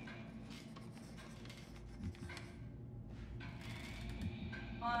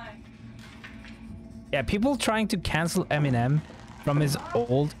 Yeah, people trying to cancel Eminem from his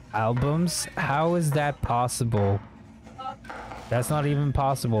old albums. How is that possible? That's not even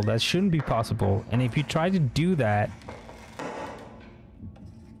possible. That shouldn't be possible. And if you try to do that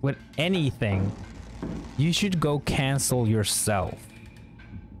with anything, you should go cancel yourself.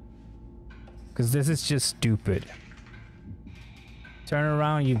 Because this is just stupid. Turn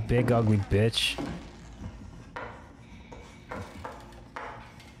around, you big ugly bitch.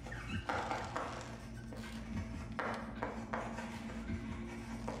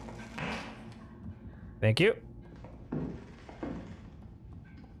 Thank you.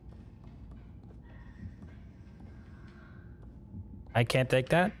 I can't take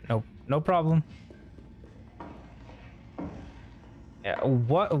that? Nope. No problem. Yeah,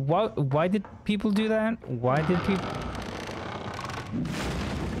 why did people do that? Why did people...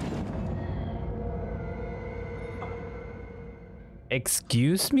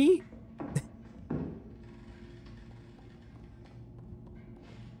 Excuse me?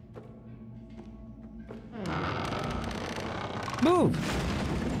 Move!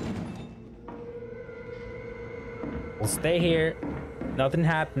 Stay here. Nothing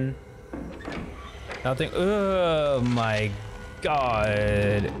happened. Nothing. Oh my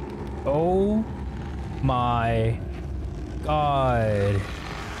god. Oh my god.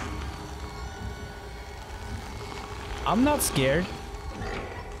 I'm not scared.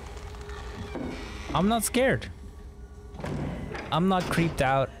 I'm not scared. I'm not creeped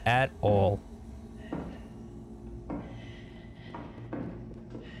out at all.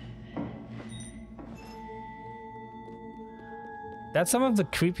 That's some of the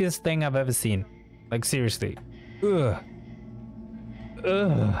creepiest thing I've ever seen. Like, seriously. Ugh.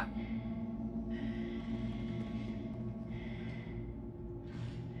 Ugh.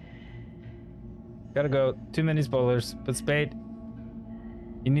 Gotta go. Too many spoilers. But Spade,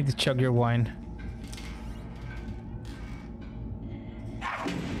 you need to chug your wine.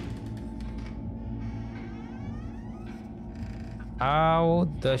 How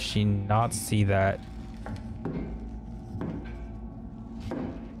does she not see that?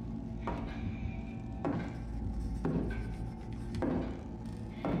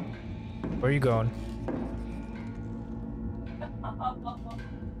 Where are you going?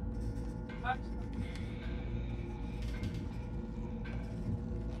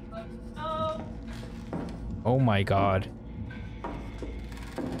 Oh my god.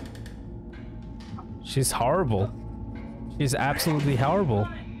 She's horrible. She's absolutely horrible.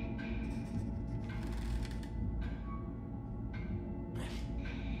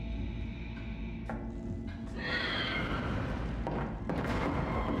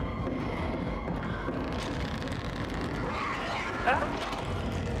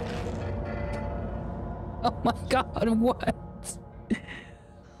 Oh my god, what?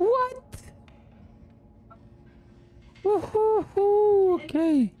 What? Woohoo,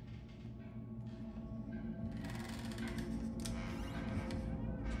 okay.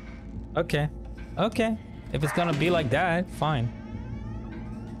 Okay. Okay. If it's gonna be like that, fine.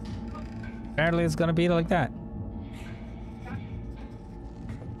 Apparently it's gonna be like that.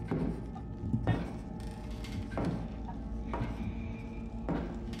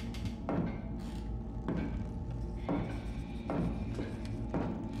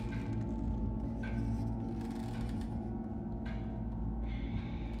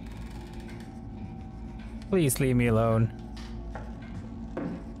 Please leave me alone.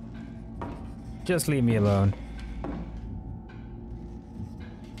 Just leave me alone.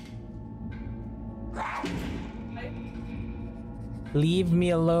 Leave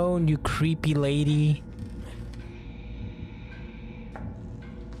me alone, you creepy lady.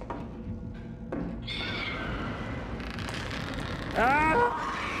 Ah!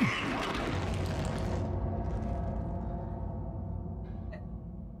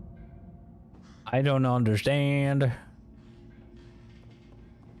 I don't understand.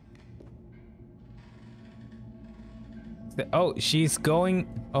 Oh, she's going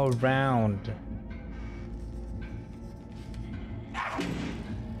around.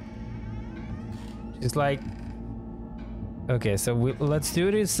 She's like, okay, so let's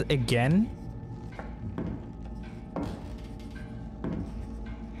do this again.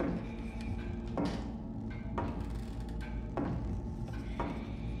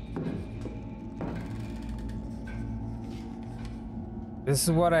 This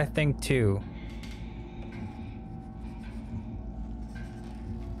is what I think too.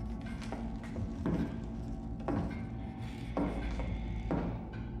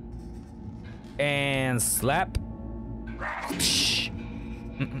 And slap.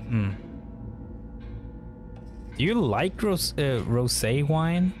 Do you like rosé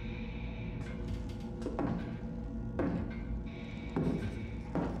wine?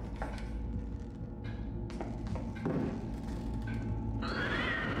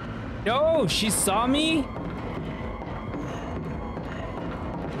 No, she saw me?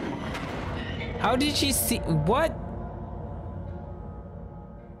 How did she see? What?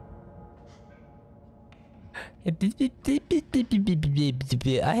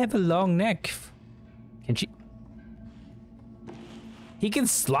 I have a long neck. Can she? He can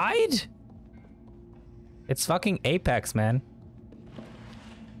slide? It's fucking Apex, man.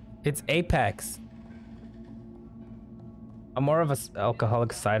 It's Apex. I'm more of a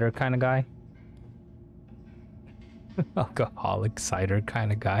alcoholic cider kind of guy. Alcoholic cider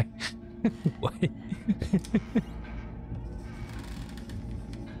kind of guy. What?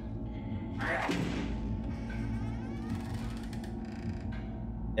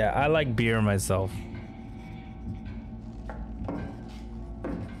 Yeah, I like beer myself.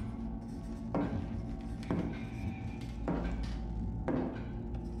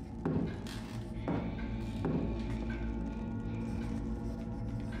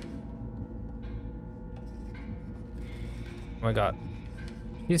 Oh my god.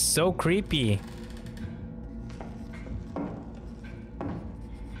 He's so creepy.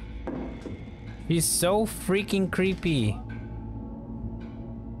 He's so freaking creepy.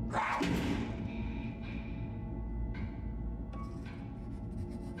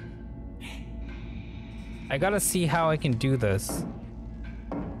 I gotta see how I can do this.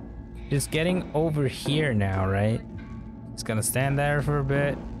 Just getting over here now, right? Just gonna stand there for a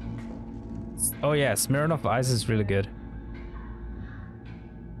bit. Oh yeah, Smirnoff Ice is really good.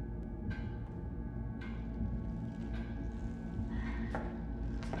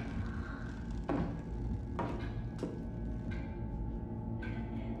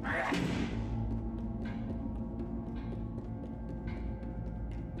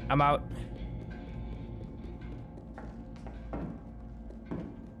 I'm out.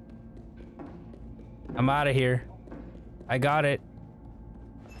 I'm out of here. I got it.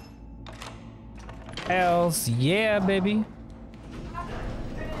 Hells yeah, baby.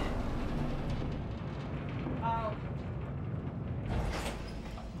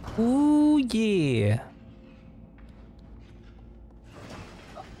 Ooh yeah.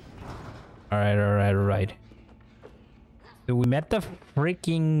 All right. So we met the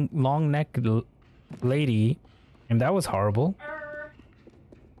freaking long neck lady, and that was horrible.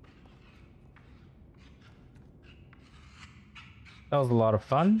 That was a lot of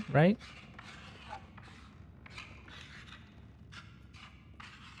fun, right?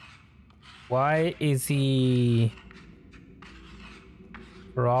 Why is he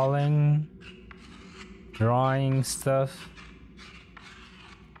crawling, drawing stuff?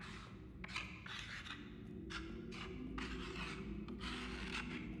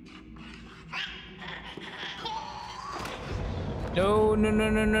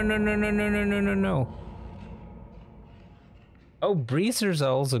 No. Oh, breezers are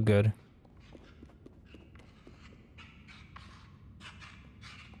also good.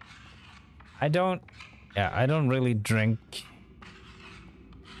 I don't really drink.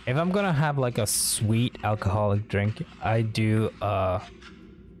 If I'm gonna have like a sweet alcoholic drink, I do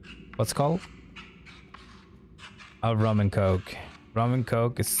what's it called? A rum and coke. Rum and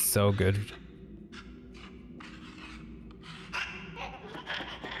coke is so good.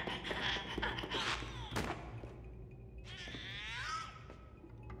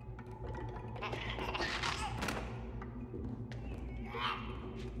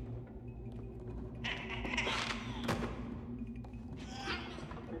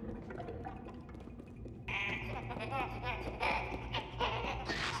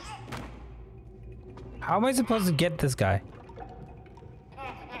 How am I supposed to get this guy?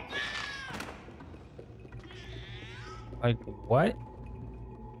 Like, what?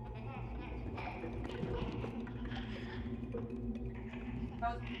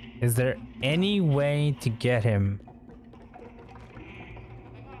 Is there any way to get him?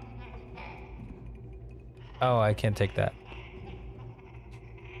 Oh, I can't take that.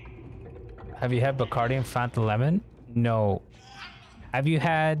 Have you had Bacardi and Fanta Lemon? No. Have you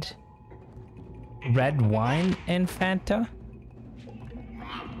had red wine and Fanta?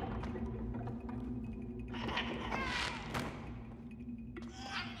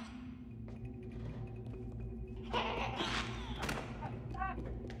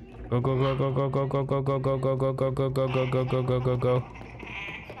 Go.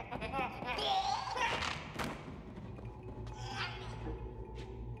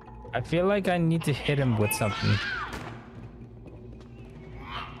 I feel like I need to hit him with something.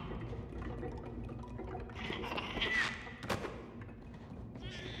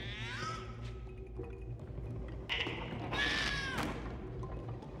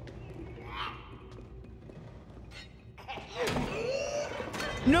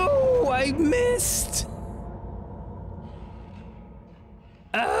 No, I missed.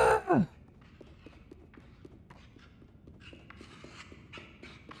 Ah.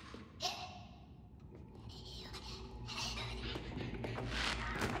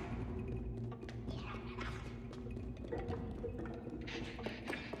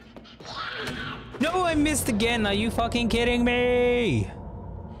 No, I missed again. Are you fucking kidding me?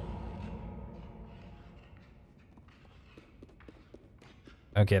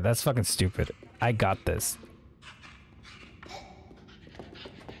 Okay, that's fucking stupid. I got this.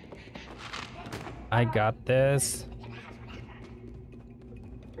 I got this.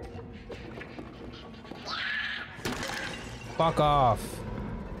 Fuck off.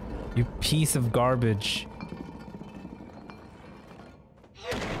 You piece of garbage.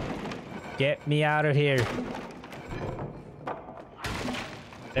 Get me out of here.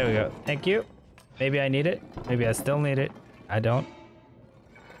 There we go. Thank you. Maybe I need it. Maybe I still need it. I don't.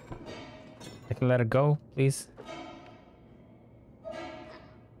 I can let it go, please.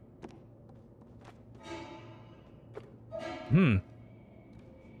 Hmm.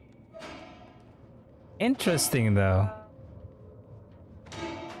 Interesting though.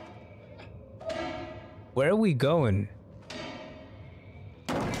 Where are we going?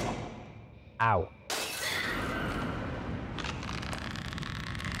 Ow.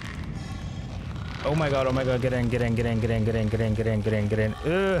 Oh my god, get in.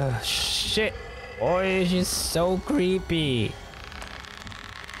 Ugh, shit. Boy, she's so creepy.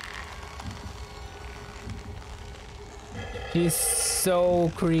 She's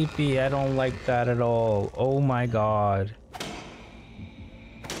so creepy. I don't like that at all. Oh my god.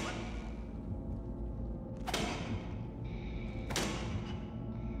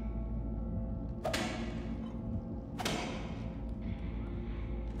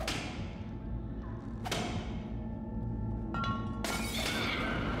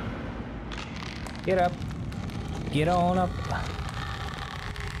 Get up. Get on up.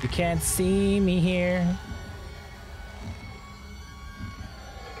 You can't see me here.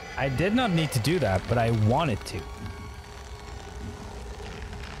 I did not need to do that, but I wanted to.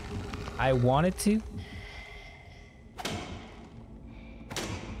 I wanted to.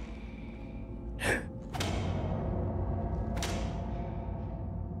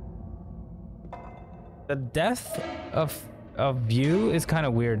 The depth of view is kind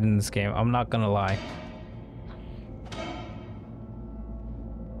of weird in this game. I'm not gonna lie.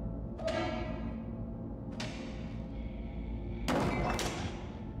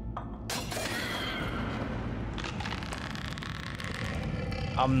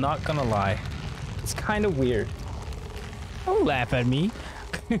 I'm not gonna lie. It's kind of weird. Don't laugh at me.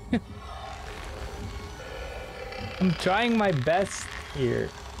 I'm trying my best here.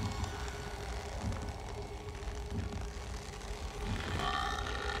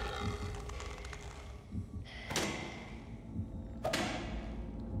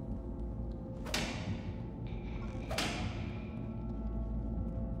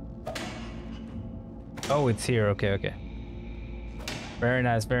 Oh, it's here. Okay, okay. Very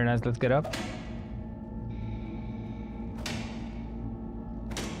nice, very nice. Let's get up.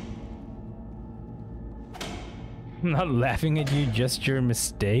 I'm not laughing at you, just your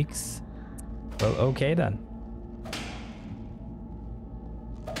mistakes. Well, okay then.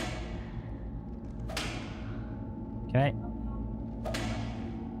 Can I?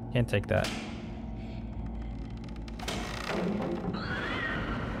 Can't take that.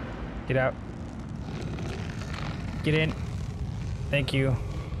 Get out. Get in. Thank you.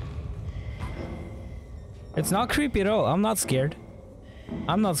 It's not creepy at all. I'm not scared.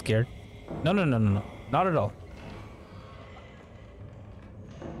 I'm not scared. No. Not at all.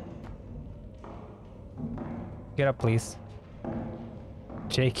 Get up, please.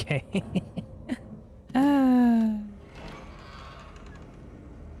 JK.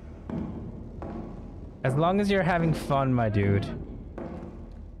 As long as you're having fun, my dude.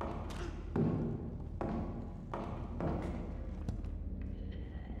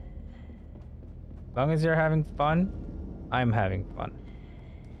 As long as you're having fun, I'm having fun.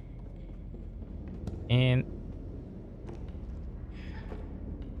 And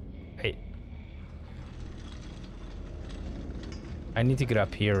wait. I need to get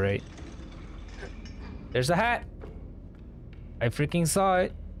up here, right? There's a hat. I freaking saw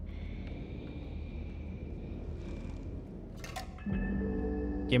it.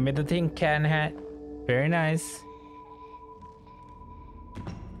 Give me the tin can hat. Very nice.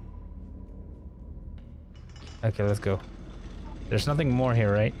 Okay, let's go. There's nothing more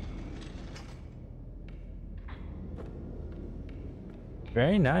here, right?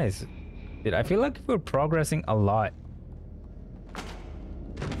 Very nice. Dude, I feel like we're progressing a lot.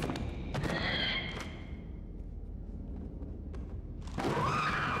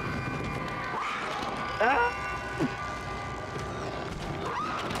 Ah!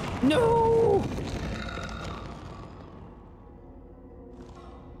 No!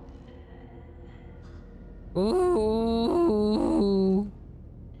 Ooh.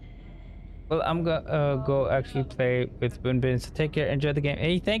 Well, I'm gonna go actually play with Boonbin. So take care, enjoy the game.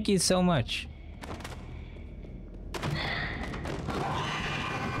 Hey, thank you so much.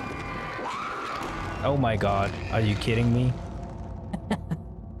 Oh my god, are you kidding me?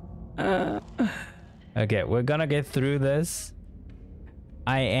 Okay, we're gonna get through this.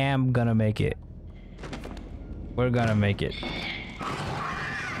 I am gonna make it. We're gonna make it.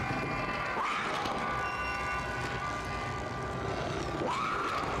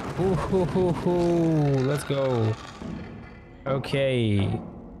 Ooh, let's go. Okay.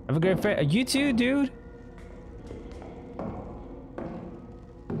 Have a great day. You too, dude.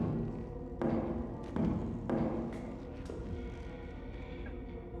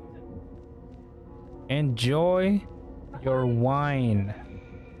 Enjoy Your wine.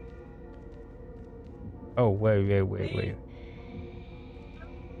 Oh, wait.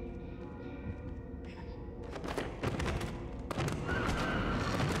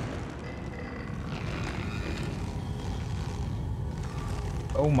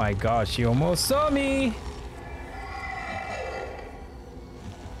 Oh my gosh, you almost saw me!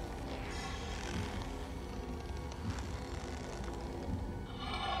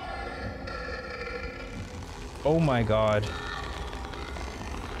 Oh my god.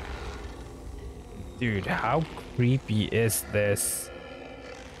 Dude, how creepy is this?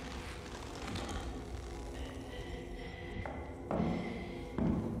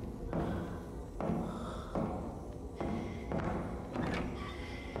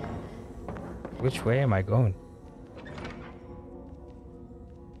 Which way am I going?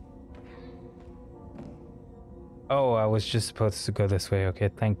 Oh, I was just supposed to go this way. Okay,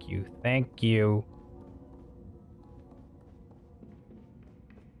 thank you. Thank you.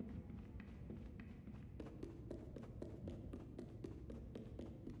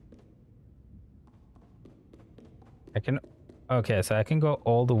 I can... Okay, so I can go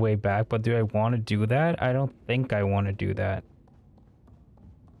all the way back, but do I want to do that? I don't think I want to do that.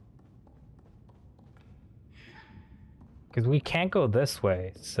 Because we can't go this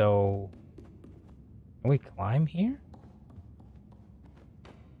way, so... Can we climb here?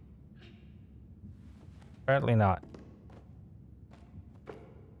 Apparently not.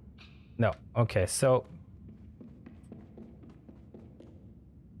 No. Okay, so...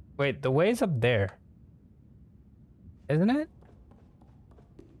 Wait, the way's up there. Isn't it?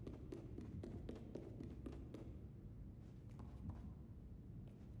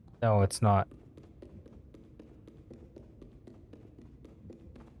 No, it's not.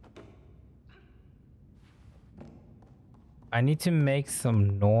 I need to make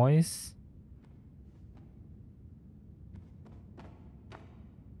some noise.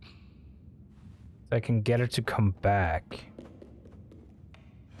 So I can get her to come back.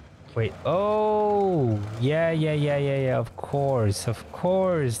 Wait, oh, yeah, of course.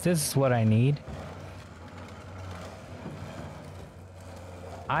 This is what I need.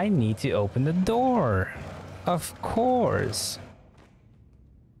 I need to open the door. Of course.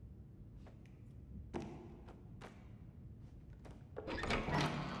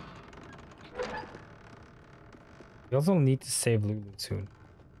 We also need to save Lulu soon.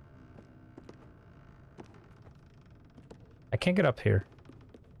 I can't get up here.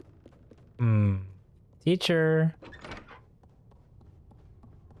 Teacher.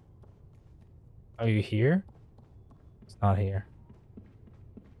 Are you here? It's not here.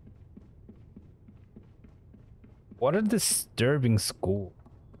 What a disturbing school.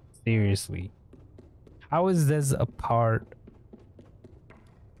 Seriously. How is this a part?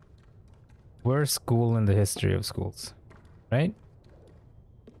 Worst school in the history of schools, right?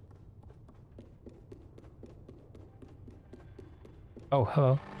 Oh,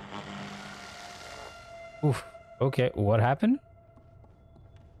 hello. Oof. Okay, what happened?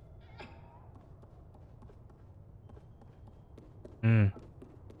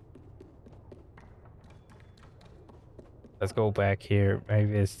 Let's go back here.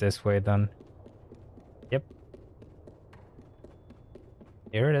 Maybe it's this way then. Yep.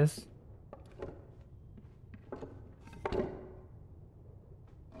 Here it is.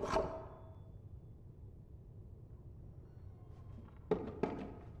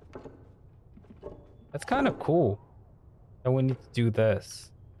 That's kind of cool that we need to do this.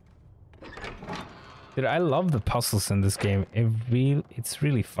 Dude, I love the puzzles in this game. It's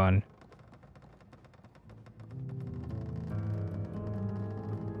really fun.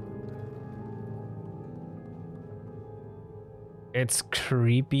 It's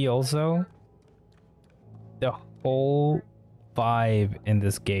creepy also. The whole vibe in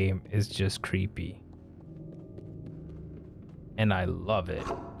this game is just creepy. And I love it.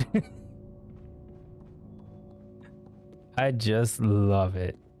 I just love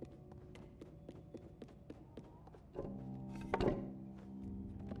it.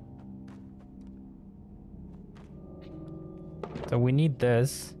 So we need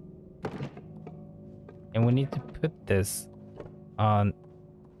this. And we need to put this on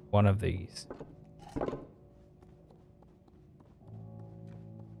one of these.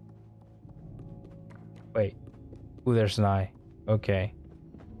 Wait. Ooh, there's an eye. Okay.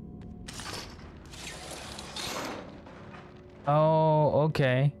 Oh,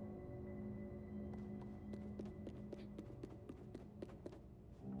 okay.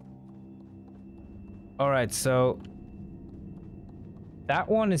 All right, so that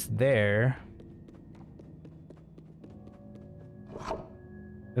one is there.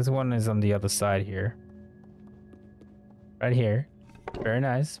 This one is on the other side here. Right here. Very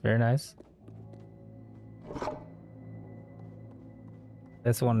nice, very nice.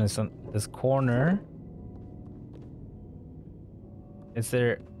 This one is on this corner. Is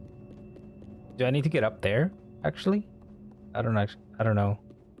there... Do I need to get up there, actually? I don't know.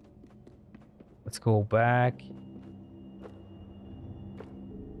 Let's go back.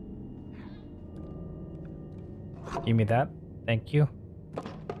 Give me that. Thank you.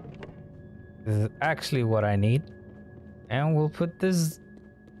 This is actually what I need. And we'll put this...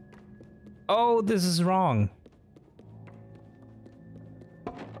 Oh, this is wrong.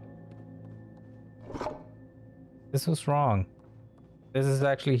 This was wrong. This is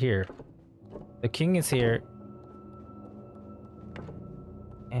actually here. The king is here.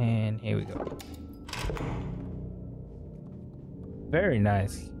 And here we go. Very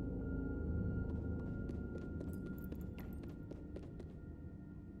nice.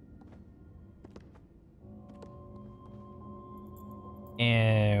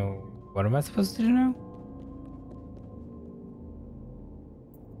 And what am I supposed to do now?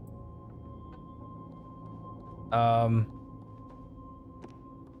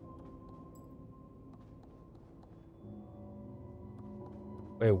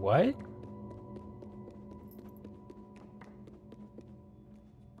 Wait, what?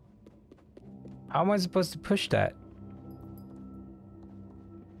 How am I supposed to push that?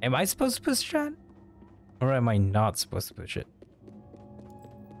 Am I supposed to push that? Or am I not supposed to push it?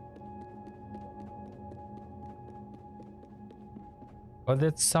 Oh,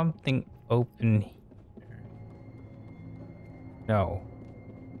 there's something open here. No.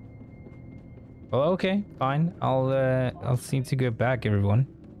 Well, okay, fine. I'll seem to go back, everyone.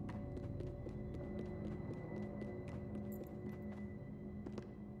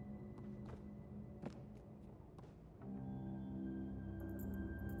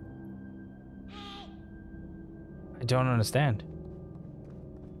 I don't understand.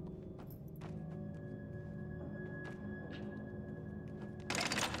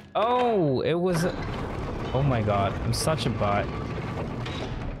 Oh, it was... Oh my god, I'm such a bot.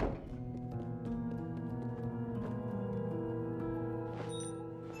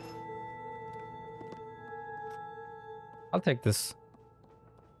 I'll take this.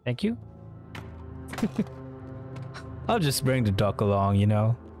 Thank you. I'll just bring the duck along, you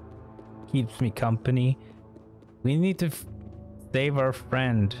know. Keeps me company. We need to save our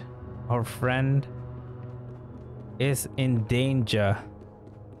friend. Our friend is in danger.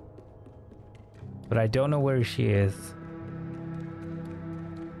 But I don't know where she is.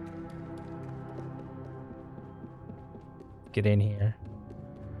 Get in here.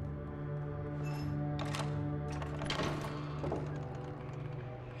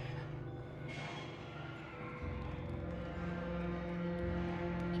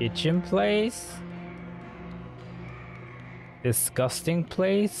 Kitchen place? Disgusting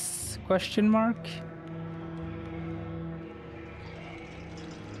place? Question mark?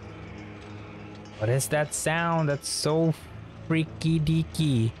 What is that sound? That's so freaky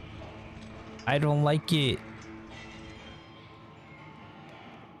deaky. I don't like it.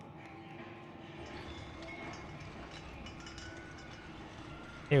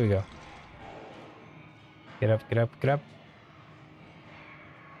 Here we go. Get up, get up, get up.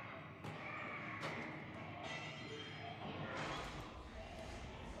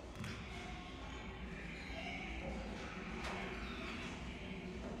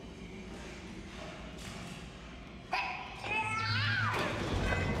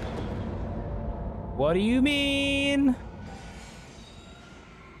 What do you mean?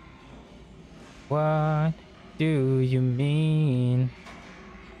 What do you mean?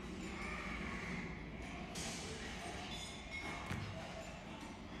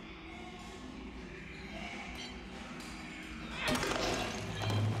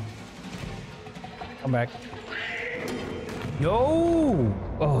 Come back. No!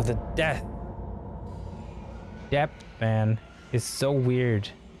 Oh, the death. Depth, man, is so weird.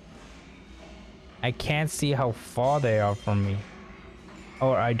 I can't see how far they are from me.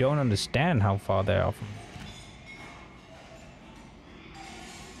 Or I don't understand how far they are from me.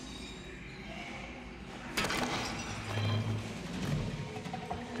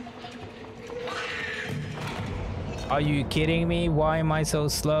 Are you kidding me? Why am I so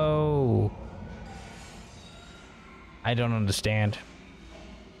slow? I don't understand.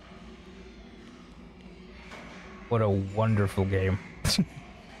 What a wonderful game.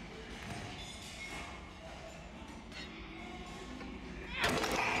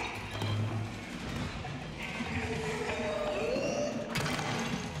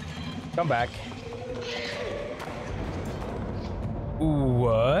 Come back.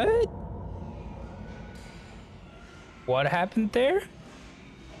 What? What happened there?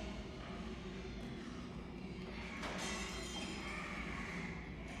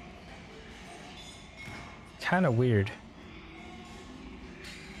 Kind of weird.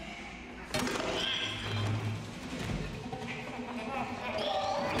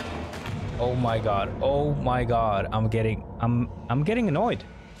 Oh my god. Oh my god. I'm getting annoyed.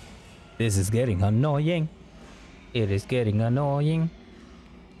 This is getting annoying. It is getting annoying.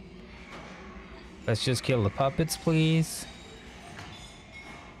 Let's just kill the puppets, please.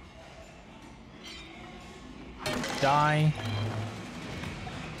 Die.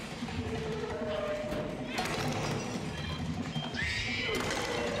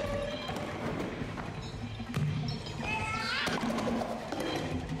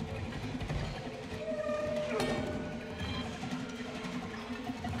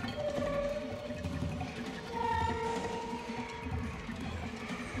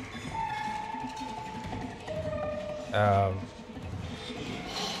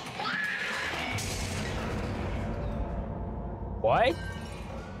 What?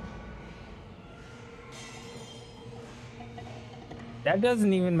 That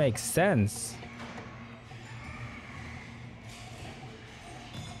doesn't even make sense.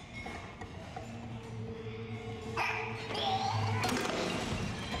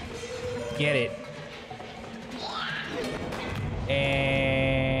 Get it.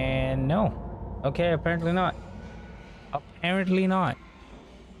 And no. Okay, apparently not. Apparently not.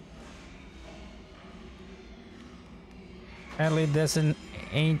 Apparently this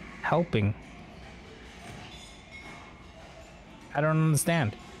ain't helping. I don't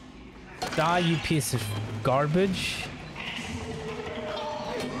understand. Die, you piece of garbage.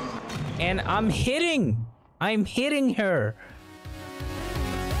 And I'm hitting her.